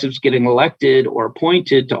progressives getting elected or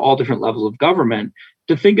appointed to all different levels of government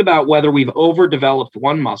to think about whether we've overdeveloped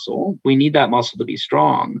one muscle. We need that muscle to be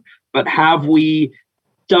strong, but have we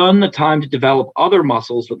done the time to develop other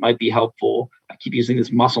muscles that might be helpful? I keep using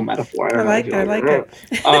this muscle metaphor. I like it.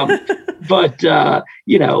 But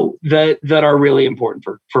that are really important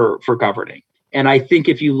for governing. And I think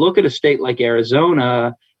if you look at a state like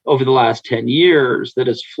Arizona over the last 10 years that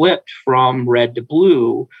has flipped from red to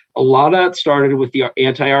blue, a lot of that started with the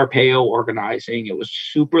anti-Arpaio organizing. It was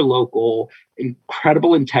super local,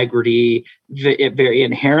 incredible integrity, very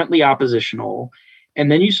inherently oppositional.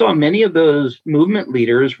 And then you saw many of those movement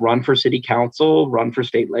leaders run for city council, run for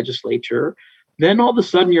state legislature. Then all of a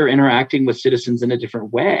sudden you're interacting with citizens in a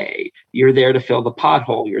different way. You're there to fill the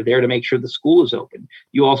pothole. You're there to make sure the school is open.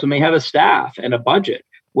 You also may have a staff and a budget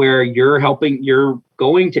where you're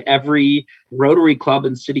going to every Rotary Club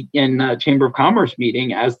and city and Chamber of Commerce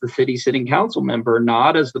meeting as the city sitting council member,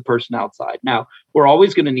 not as the person outside. Now, we're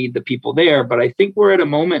always going to need the people there, but I think we're at a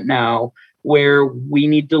moment now where we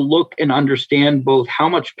need to look and understand both how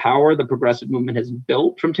much power the progressive movement has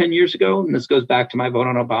built from 10 years ago. And this goes back to my vote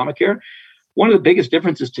on Obamacare. One of the biggest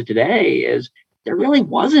differences to today is there really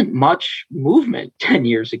wasn't much movement 10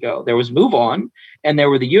 years ago. There was Move On and there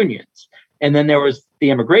were the unions. And then there was the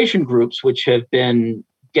immigration groups, which have been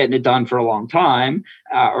getting it done for a long time,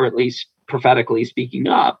 or at least prophetically speaking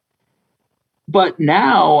up. But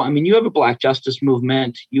now, you have a Black justice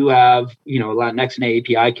movement, you have, Latinx and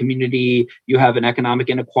AAPI community, you have an economic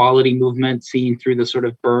inequality movement seen through the sort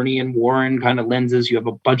of Bernie and Warren kind of lenses. You have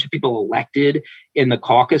a bunch of people elected in the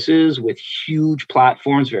caucuses with huge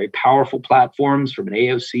platforms, very powerful platforms, from an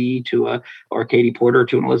AOC to or Katie Porter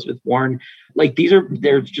to an Elizabeth Warren.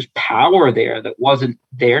 There's just power there that wasn't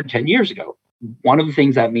there 10 years ago. One of the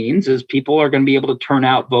things that means is people are going to be able to turn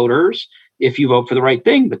out voters if you vote for the right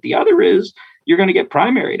thing. But the other is you're going to get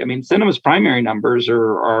primaried. Sinema's primary numbers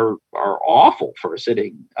are awful for a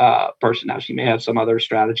sitting person. Now, she may have some other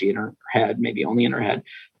strategy in her head, maybe only in her head.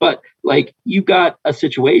 But you've got a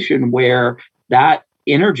situation where that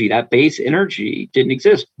energy, that base energy, didn't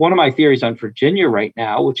exist. One of my theories on Virginia right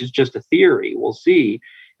now, which is just a theory, we'll see,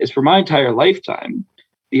 is for my entire lifetime,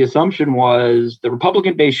 the assumption was the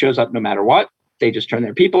Republican base shows up no matter what. They just turn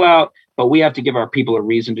their people out, but we have to give our people a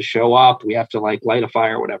reason to show up. We have to light a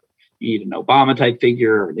fire or whatever. You need an Obama type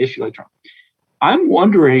figure or an issue like Trump. I'm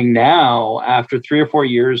wondering now, after 3 or 4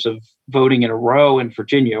 years of voting in a row in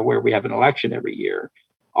Virginia, where we have an election every year,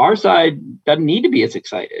 our side doesn't need to be as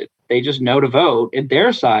excited. They just know to vote. And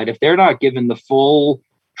their side, if they're not given the full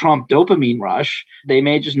Trump dopamine rush, they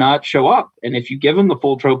may just not show up. And if you give them the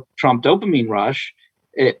full Trump dopamine rush,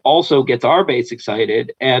 it also gets our base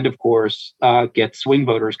excited and, of course, gets swing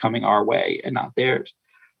voters coming our way and not theirs.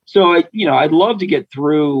 So, I'd love to get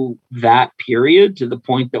through that period to the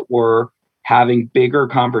point that we're having bigger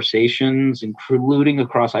conversations, including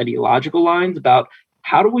across ideological lines, about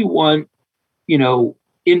how do we want,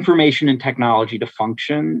 information and technology to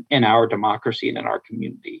function in our democracy and in our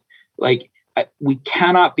community. We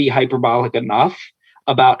cannot be hyperbolic enough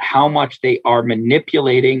about how much they are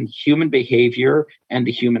manipulating human behavior and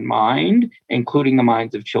the human mind, including the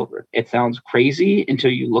minds of children. It sounds crazy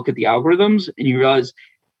until you look at the algorithms and you realize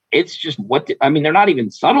it's just they're not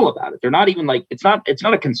even subtle about it. They're not even it's not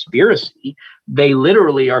a conspiracy. They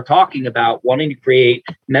literally are talking about wanting to create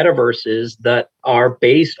metaverses that are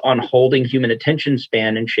based on holding human attention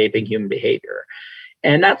span and shaping human behavior.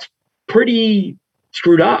 And that's pretty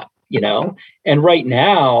screwed up, And right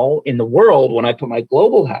now in the world, when I put my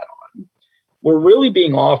global hat on, we're really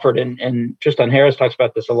being offered, and Tristan Harris talks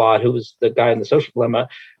about this a lot, who was the guy in The Social Dilemma,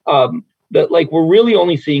 that we're really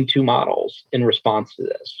only seeing two models in response to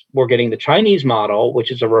this. We're getting the Chinese model, which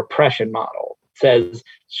is a repression model. says,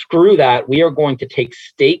 screw that, we are going to take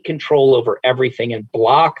state control over everything and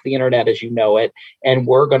block the internet as you know it, and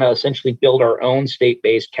we're going to essentially build our own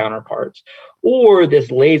state-based counterparts. Or this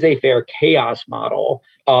laissez-faire chaos model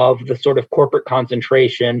of the sort of corporate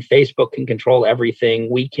concentration, Facebook can control everything,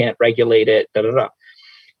 we can't regulate it, da da da.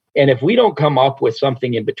 And if we don't come up with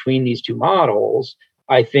something in between these two models,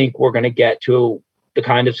 I think we're going to get to the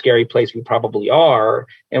kind of scary place we probably are.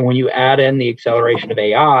 And when you add in the acceleration of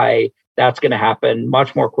AI, that's going to happen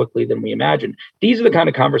much more quickly than we imagine. These are the kind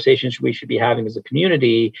of conversations we should be having as a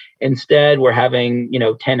community. Instead, we're having,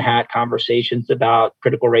 10 hat conversations about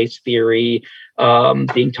critical race theory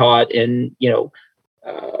being taught in,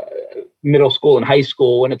 middle school and high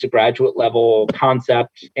school when it's a graduate level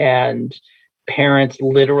concept, and parents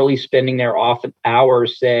literally spending their off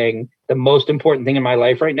hours saying, the most important thing in my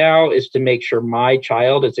life right now is to make sure my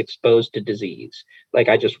child is exposed to disease. Like,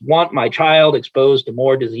 I just want my child exposed to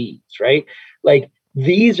more disease, right? Like,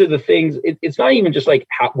 these are the things. It's not even just like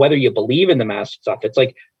whether you believe in the mask stuff. It's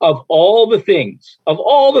like, of all the things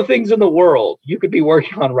in the world you could be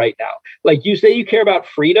working on right now. Like, you say you care about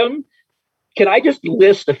freedom. Can I just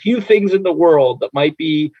list a few things in the world that might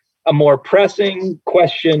be a more pressing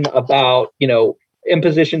question about,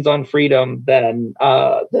 impositions on freedom than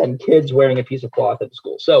kids wearing a piece of cloth at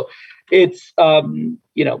school? So it's, as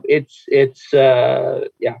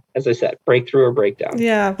I said, breakthrough or breakdown.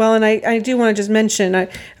 Yeah. Well, and I do want to just mention, I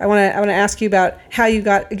want to ask you about how you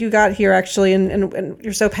got here actually. And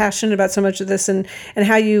you're so passionate about so much of this and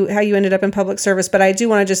how you ended up in public service. But I do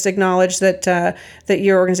want to just acknowledge that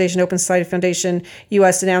your organization, Open Society Foundation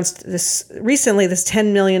US, announced this recently, this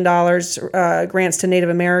 $10 million grants to Native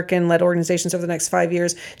American led organizations over the next 5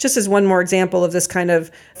 years, just as one more example of this kind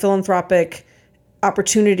of philanthropic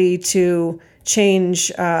opportunity to change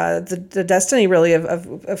the destiny, really,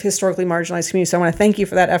 of historically marginalized communities. So I want to thank you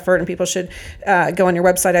for that effort, and people should go on your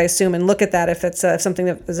website, I assume, and look at that if it's something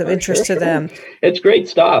that is of interest to them. It's great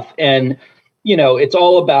stuff. And, it's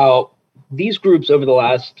all about these groups over the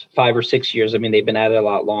last 5 or 6 years. I mean, they've been at it a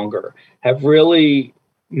lot longer, have really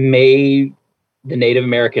made the Native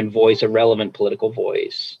American voice a relevant political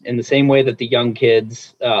voice in the same way that the young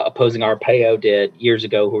kids opposing Arpaio did years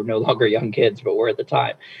ago, who are no longer young kids, but were at the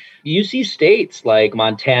time. You see states like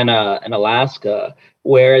Montana and Alaska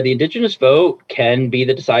where the indigenous vote can be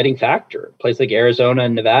the deciding factor, places like Arizona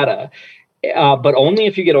and Nevada, but only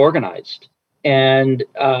if you get organized. And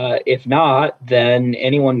if not, then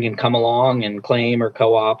anyone can come along and claim or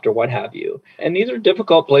co-opt or what have you. And these are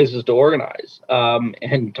difficult places to organize.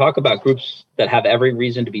 And talk about groups that have every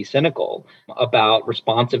reason to be cynical about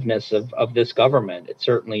responsiveness of this government. It's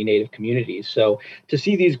certainly Native communities. So to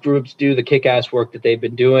see these groups do the kick-ass work that they've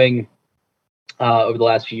been doing over the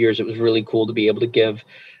last few years, it was really cool to be able to give,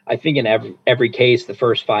 I think, in every case, the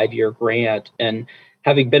first 5-year grant. And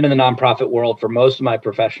having been in the nonprofit world for most of my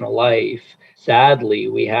professional life, sadly,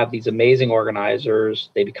 we have these amazing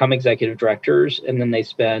organizers. They become executive directors, and then they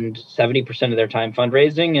spend 70% of their time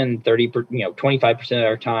fundraising and 25% of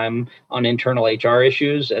their time on internal HR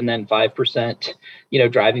issues, and then 5%,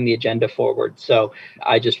 driving the agenda forward. So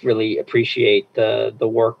I just really appreciate the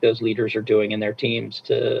work those leaders are doing in their teams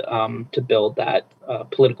to build that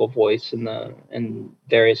political voice in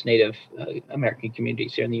various Native American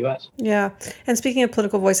communities here in the U.S. Yeah. And speaking of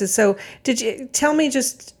political voices, so did you tell me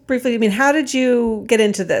just briefly, how did you get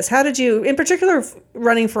into this? How did you, in particular,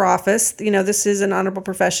 running for office? This is an honorable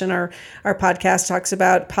profession. Our podcast talks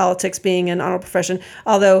about politics being an honorable profession,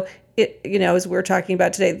 although it, as we're talking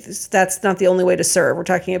about today, that's not the only way to serve. We're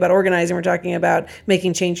talking about organizing. We're talking about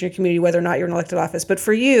making change in your community, whether or not you're in elected office. But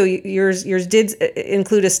for you, yours did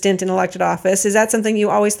include a stint in elected office. Is that something you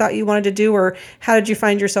always thought you wanted to do, or how did you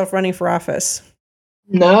find yourself running for office?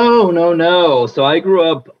 No. So I grew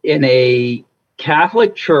up in a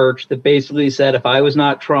Catholic church that basically said if I was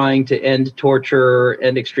not trying to end torture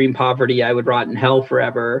and extreme poverty, I would rot in hell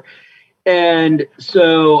forever. And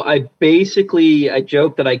so I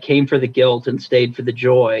joked that I came for the guilt and stayed for the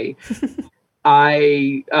joy.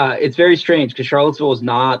 It's very strange because Charlottesville was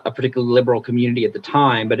not a particularly liberal community at the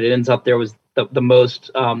time, but it ends up there was the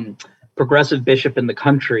most progressive bishop in the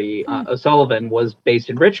country. O'Sullivan was based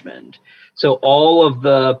in Richmond. So all of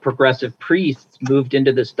the progressive priests moved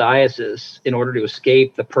into this diocese in order to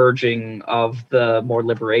escape the purging of the more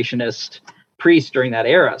liberationist priests during that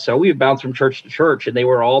era. So we bounced from church to church, and they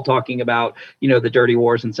were all talking about, the dirty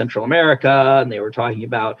wars in Central America, and they were talking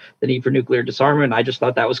about the need for nuclear disarmament. I just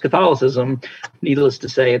thought that was Catholicism. Needless to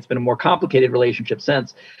say, it's been a more complicated relationship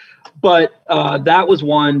since. But that was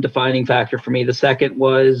one defining factor for me. The second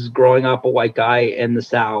was growing up a white guy in the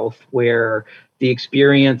South, where the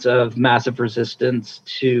experience of massive resistance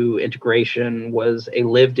to integration was a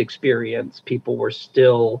lived experience. People were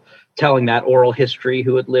still telling that oral history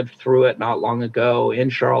who had lived through it not long ago in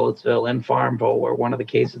Charlottesville, in Farmville, where one of the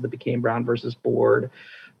cases that became Brown versus Board,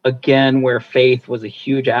 again, where faith was a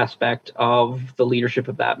huge aspect of the leadership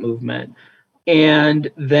of that movement. And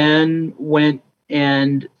then went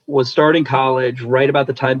and was starting college right about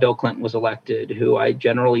the time Bill Clinton was elected, who I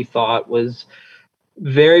generally thought was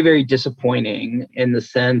very, very disappointing in the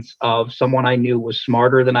sense of someone I knew was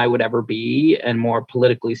smarter than I would ever be and more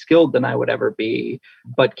politically skilled than I would ever be,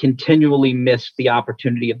 but continually missed the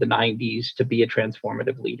opportunity of the 90s to be a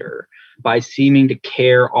transformative leader by seeming to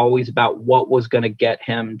care always about what was going to get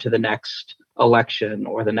him to the next election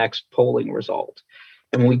or the next polling result.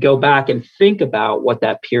 And when we go back and think about what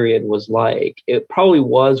that period was like, it probably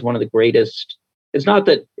was one of the greatest. It's not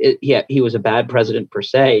that he was a bad president per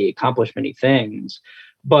se, he accomplished many things,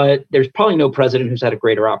 but there's probably no president who's had a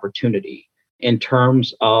greater opportunity in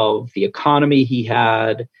terms of the economy he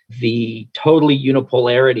had, the totally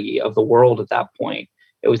unipolarity of the world at that point.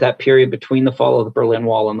 It was that period between the fall of the Berlin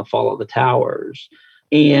Wall and the fall of the towers,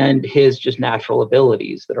 and his just natural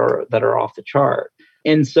abilities that are off the chart.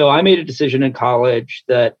 And so I made a decision in college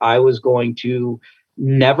that I was going to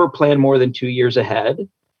never plan more than 2 years ahead,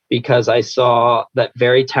 because I saw that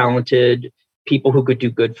very talented people who could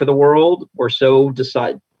do good for the world were so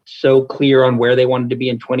clear on where they wanted to be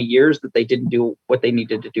in 20 years that they didn't do what they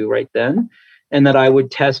needed to do right then. And that I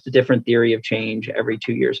would test a different theory of change every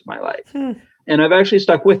 2 years of my life. And I've actually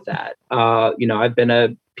stuck with that. I've been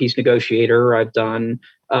a peace negotiator. I've done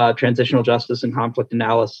transitional justice and conflict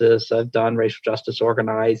analysis. I've done racial justice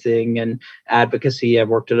organizing and advocacy. I've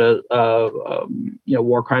worked at a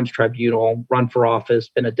war crimes tribunal, run for office,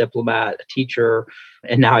 been a diplomat, a teacher,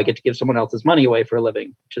 and now I get to give someone else's money away for a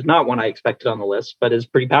living, which is not one I expected on the list, but is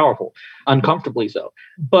pretty powerful, uncomfortably so.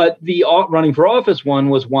 But the running for office one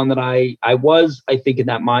was one that I think, in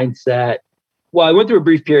that mindset. Well, I went through a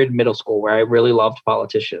brief period in middle school where I really loved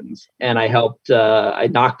politicians, and I I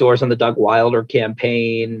knocked doors on the Doug Wilder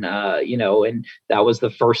campaign, and that was the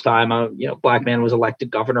first time a black man was elected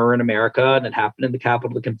governor in America, and it happened in the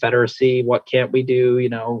capital of the Confederacy. What can't we do,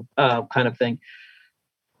 kind of thing.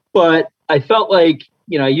 But I felt like,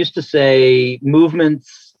 I used to say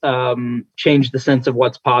movements change the sense of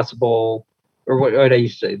what's possible, or what I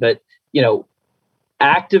used to say, that,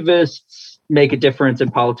 activists make a difference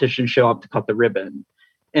and politicians show up to cut the ribbon,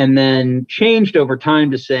 and then changed over time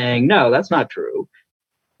to saying, no, that's not true.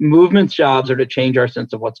 Movements' jobs are to change our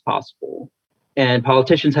sense of what's possible, and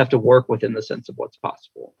politicians have to work within the sense of what's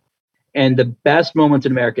possible. And the best moments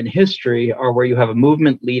in American history are where you have a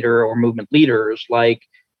movement leader or movement leaders like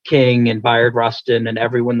King and Bayard Rustin and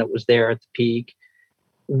everyone that was there at the peak,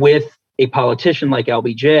 with a politician like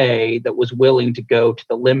LBJ that was willing to go to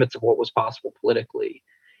the limits of what was possible politically.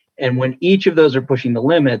 And when each of those are pushing the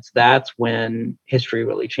limits, that's when history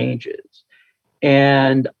really changes.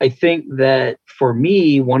 And I think that for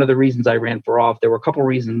me, one of the reasons I ran for office, there were a couple of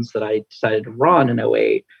reasons that I decided to run in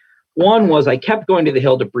 2008. One was I kept going to the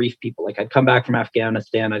Hill to brief people. Like, I'd come back from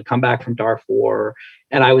Afghanistan, I'd come back from Darfur,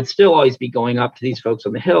 and I would still always be going up to these folks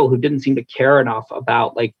on the Hill who didn't seem to care enough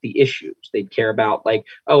about like the issues. They'd care about like,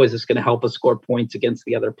 oh, is this going to help us score points against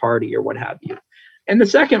the other party or what have you? And the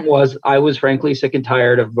second was I was frankly sick and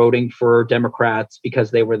tired of voting for Democrats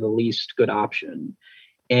because they were the least good option.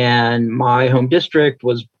 And my home district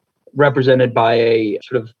was represented by a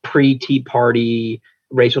sort of pre-Tea Party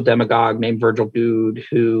racial demagogue named Virgil Goode,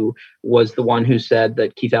 who was the one who said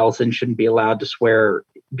that Keith Ellison shouldn't be allowed to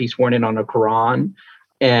be sworn in on a Quran.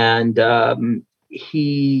 And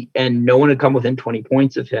no one had come within 20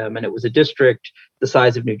 points of him. And it was a district the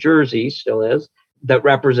size of New Jersey, still is, that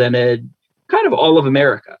represented kind of all of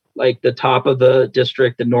America. Like, the top of the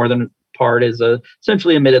district, the northern part, is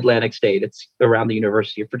essentially a mid-Atlantic state. It's around the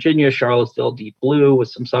University of Virginia, Charlottesville, deep blue with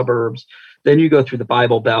some suburbs. Then you go through the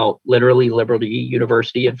Bible Belt, literally Liberty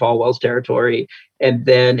University and Falwell's territory, and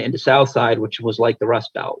then into Southside, which was like the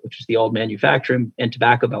Rust Belt, which is the old manufacturing and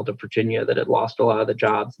tobacco belt of Virginia that had lost a lot of the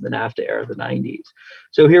jobs in the NAFTA era of the 90s.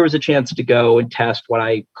 So here was a chance to go and test what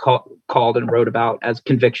I called and wrote about as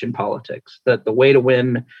conviction politics, that the way to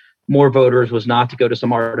win more voters was not to go to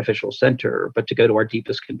some artificial center, but to go to our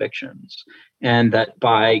deepest convictions. And that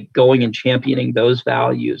by going and championing those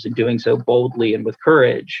values and doing so boldly and with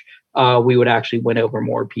courage, we would actually win over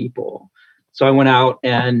more people. So I went out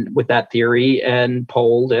and with that theory and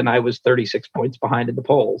polled, and I was 36 points behind in the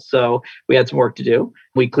polls. So we had some work to do.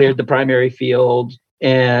 We cleared the primary field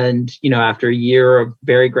And, after a year of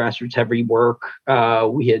very grassroots heavy work,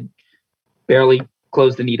 we had barely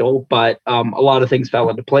closed the needle, but a lot of things fell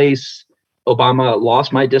into place. Obama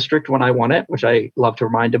lost my district when I won it, which I love to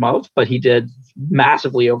remind him of, but he did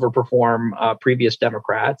massively overperform previous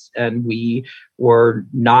Democrats. And we were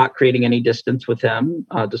not creating any distance with him,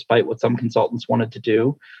 despite what some consultants wanted to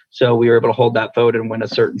do. So we were able to hold that vote and win a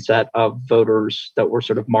certain set of voters that were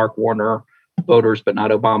sort of Mark Warner voters, but not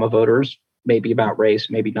Obama voters. Maybe about race,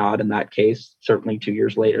 maybe not in that case. Certainly 2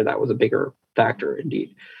 years later, that was a bigger factor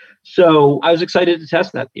indeed. So I was excited to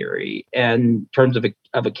test that theory. And in terms of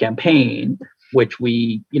a campaign, which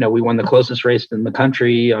we won the closest race in the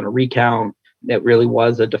country on a recount. It really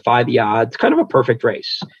was a defy the odds, kind of a perfect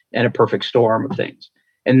race and a perfect storm of things.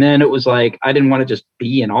 And then it was like, I didn't want to just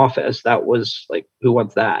be in office. That was like, who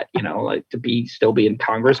wants that? To still be in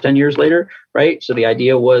Congress 10 years later, right? So the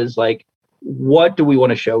idea was like, what do we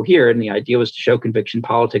want to show here? And the idea was to show conviction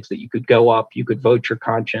politics, that you could go up, you could vote your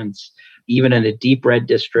conscience, even in a deep red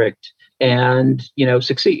district, and,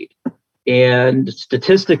 succeed. And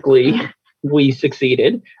statistically, we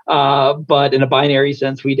succeeded, but in a binary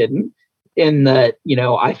sense, we didn't. In that,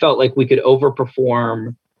 I felt like we could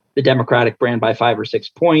overperform the Democratic brand by 5 or 6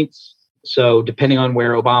 points. So depending on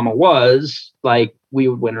where Obama was, like, we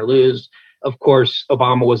would win or lose. Of course,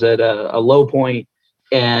 Obama was at a low point,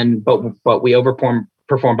 but we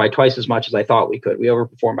overperformed by twice as much as I thought we could. We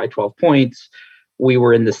overperformed by 12 points. We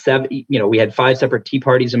were in the 7, we had 5 separate Tea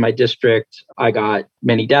Parties in my district. I got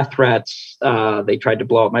many death threats. They tried to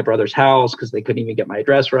blow up my brother's house because they couldn't even get my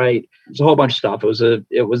address right. There's a whole bunch of stuff.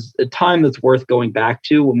 It was a time that's worth going back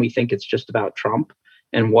to when we think it's just about Trump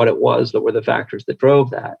and what it was that were the factors that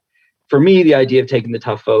drove that. For me, the idea of taking the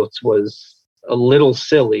tough votes was a little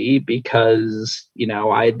silly because,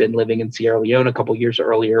 I had been living in Sierra Leone a couple years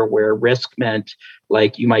earlier, where risk meant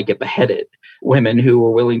like you might get beheaded. Women who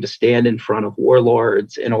were willing to stand in front of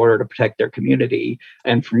warlords in order to protect their community.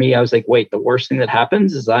 And for me, I was like, wait, the worst thing that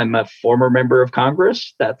happens is I'm a former member of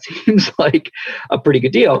Congress. That seems like a pretty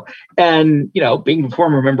good deal. And, being a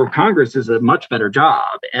former member of Congress is a much better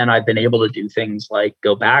job. And I've been able to do things like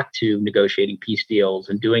go back to negotiating peace deals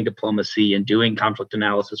and doing diplomacy and doing conflict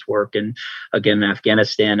analysis work. And again, in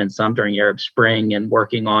Afghanistan and some during Arab Spring, and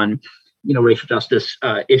working on, racial justice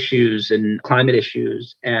issues and climate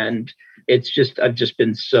issues. And I've just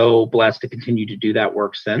been so blessed to continue to do that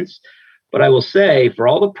work since. But I will say, for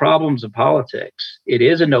all the problems of politics, it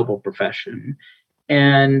is a noble profession,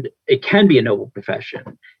 and it can be a noble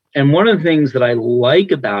profession. And one of the things that I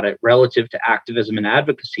like about it relative to activism and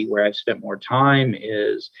advocacy, where I've spent more time,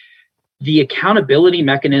 is the accountability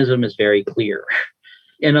mechanism is very clear.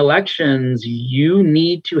 In elections, you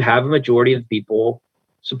need to have a majority of the people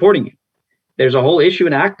supporting you. There's a whole issue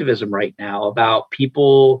in activism right now about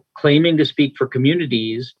people claiming to speak for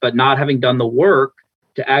communities, but not having done the work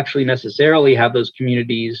to actually necessarily have those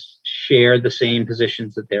communities share the same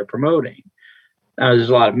positions that they're promoting. Now, there's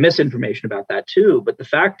a lot of misinformation about that too, but the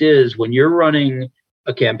fact is, when you're running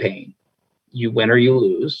a campaign, you win or you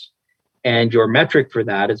lose, and your metric for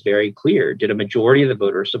that is very clear. Did a majority of the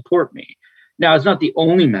voters support me? Now, it's not the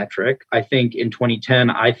only metric. I think in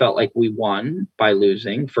 2010, I felt like we won by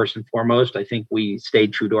losing. First and foremost, I think we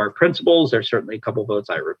stayed true to our principles. There's certainly a couple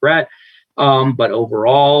votes I regret. But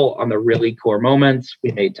overall, on the really core moments,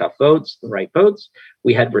 we made tough votes, the right votes.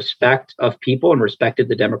 We had respect of people and respected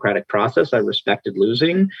the democratic process. I respected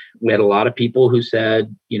losing. We had a lot of people who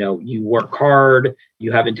said, you work hard,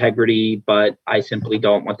 you have integrity, but I simply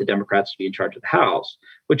don't want the Democrats to be in charge of the House,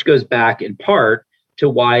 which goes back in part to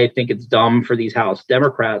why I think it's dumb for these House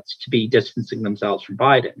Democrats to be distancing themselves from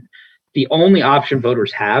Biden. The only option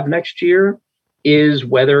voters have next year is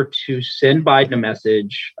whether to send Biden a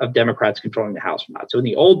message of Democrats controlling the House or not. So in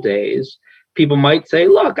the old days, people might say,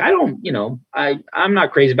 look, I'm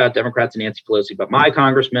not crazy about Democrats and Nancy Pelosi, but my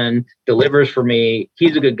congressman delivers for me.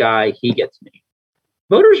 He's a good guy. He gets me.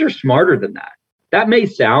 Voters are smarter than that. That may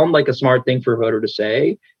sound like a smart thing for a voter to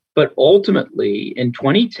say, but ultimately in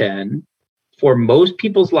 2010, for most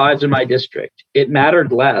people's lives in my district, it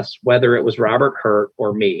mattered less whether it was Robert Hurt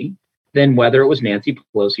or me than whether it was Nancy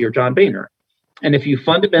Pelosi or John Boehner. And if you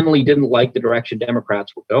fundamentally didn't like the direction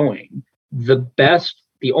Democrats were going,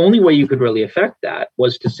 the only way you could really affect that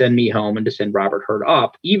was to send me home and to send Robert Hurt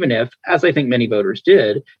up, even if, as I think many voters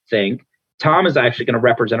did, think Tom is actually going to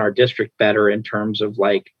represent our district better in terms of,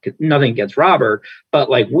 like, nothing against Robert, but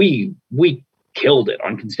like we killed it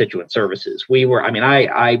on constituent services.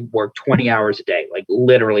 I worked 20 hours a day, like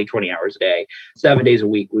literally 20 hours a day, 7 days a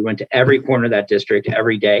week. We went to every corner of that district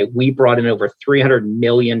every day. We brought in over $300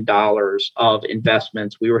 million of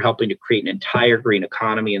investments. We were helping to create an entire green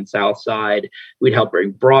economy in Southside. We'd help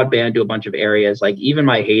bring broadband to a bunch of areas. Like even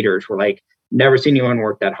my haters were like, never seen anyone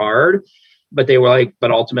work that hard. But they were like,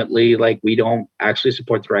 but ultimately, like, we don't actually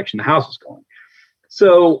support the direction the House is going.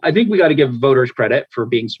 So I think we got to give voters credit for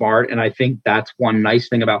being smart. And I think that's one nice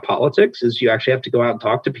thing about politics is you actually have to go out and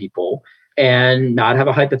talk to people and not have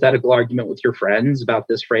a hypothetical argument with your friends about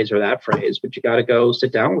this phrase or that phrase, but you got to go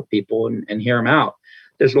sit down with people and hear them out.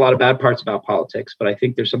 There's a lot of bad parts about politics, but I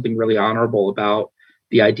think there's something really honorable about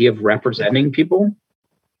the idea of representing people.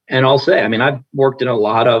 And I'll say, I've worked in a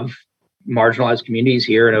lot of marginalized communities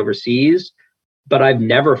here and overseas, but I've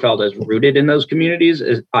never felt as rooted in those communities,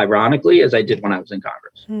 ironically, as I did when I was in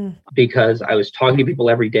Congress, because I was talking to people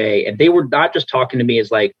every day and they were not just talking to me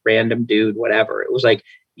as like random dude, whatever. It was like,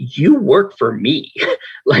 you work for me,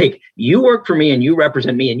 like you work for me and you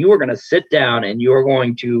represent me and you are going to sit down and you are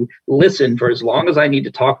going to listen for as long as I need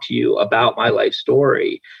to talk to you about my life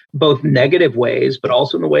story, both negative ways, but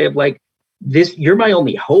also in the way of like this, you're my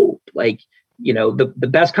only hope. Like, you know, the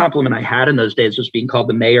best compliment I had in those days was being called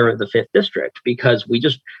the mayor of the 5th district, because we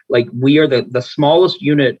are the smallest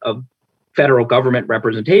unit of federal government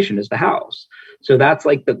representation is the House. So that's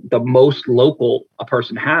like the most local a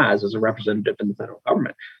person has as a representative in the federal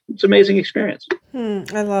government. It's an amazing experience.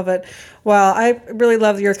 I love it. Well, I really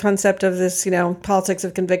love your concept of this, politics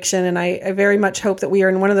of conviction. And I very much hope that we are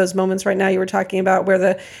in one of those moments right now you were talking about where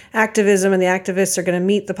the activism and the activists are going to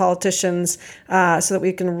meet the politicians so that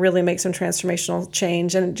we can really make some transformational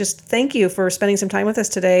change. And just thank you for spending some time with us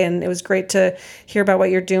today. And it was great to hear about what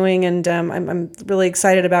you're doing. And I'm really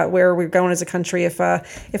excited about where we're going as a country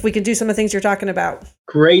if we can do some of the things you're talking about.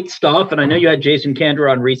 Great stuff. And I know you had Jason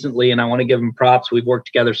Kander on recently, and I want to give him props. We've worked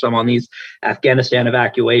together some on these Afghanistan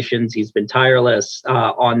evacuations. He's been tireless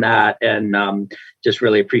on that, and just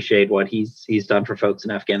really appreciate what he's done for folks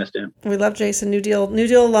in Afghanistan. We love Jason, New Deal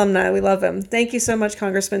alumni. We love him. Thank you so much,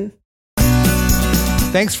 Congressman.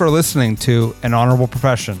 Thanks for listening to An Honorable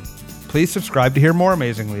Profession. Please subscribe to hear more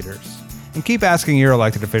amazing leaders, and keep asking your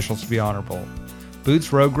elected officials to be honorable.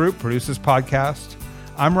 Boots Road Group produces podcast.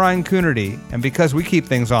 I'm Ryan Coonerty, and because we keep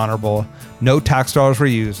things honorable, no tax dollars were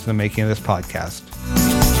used in the making of this podcast.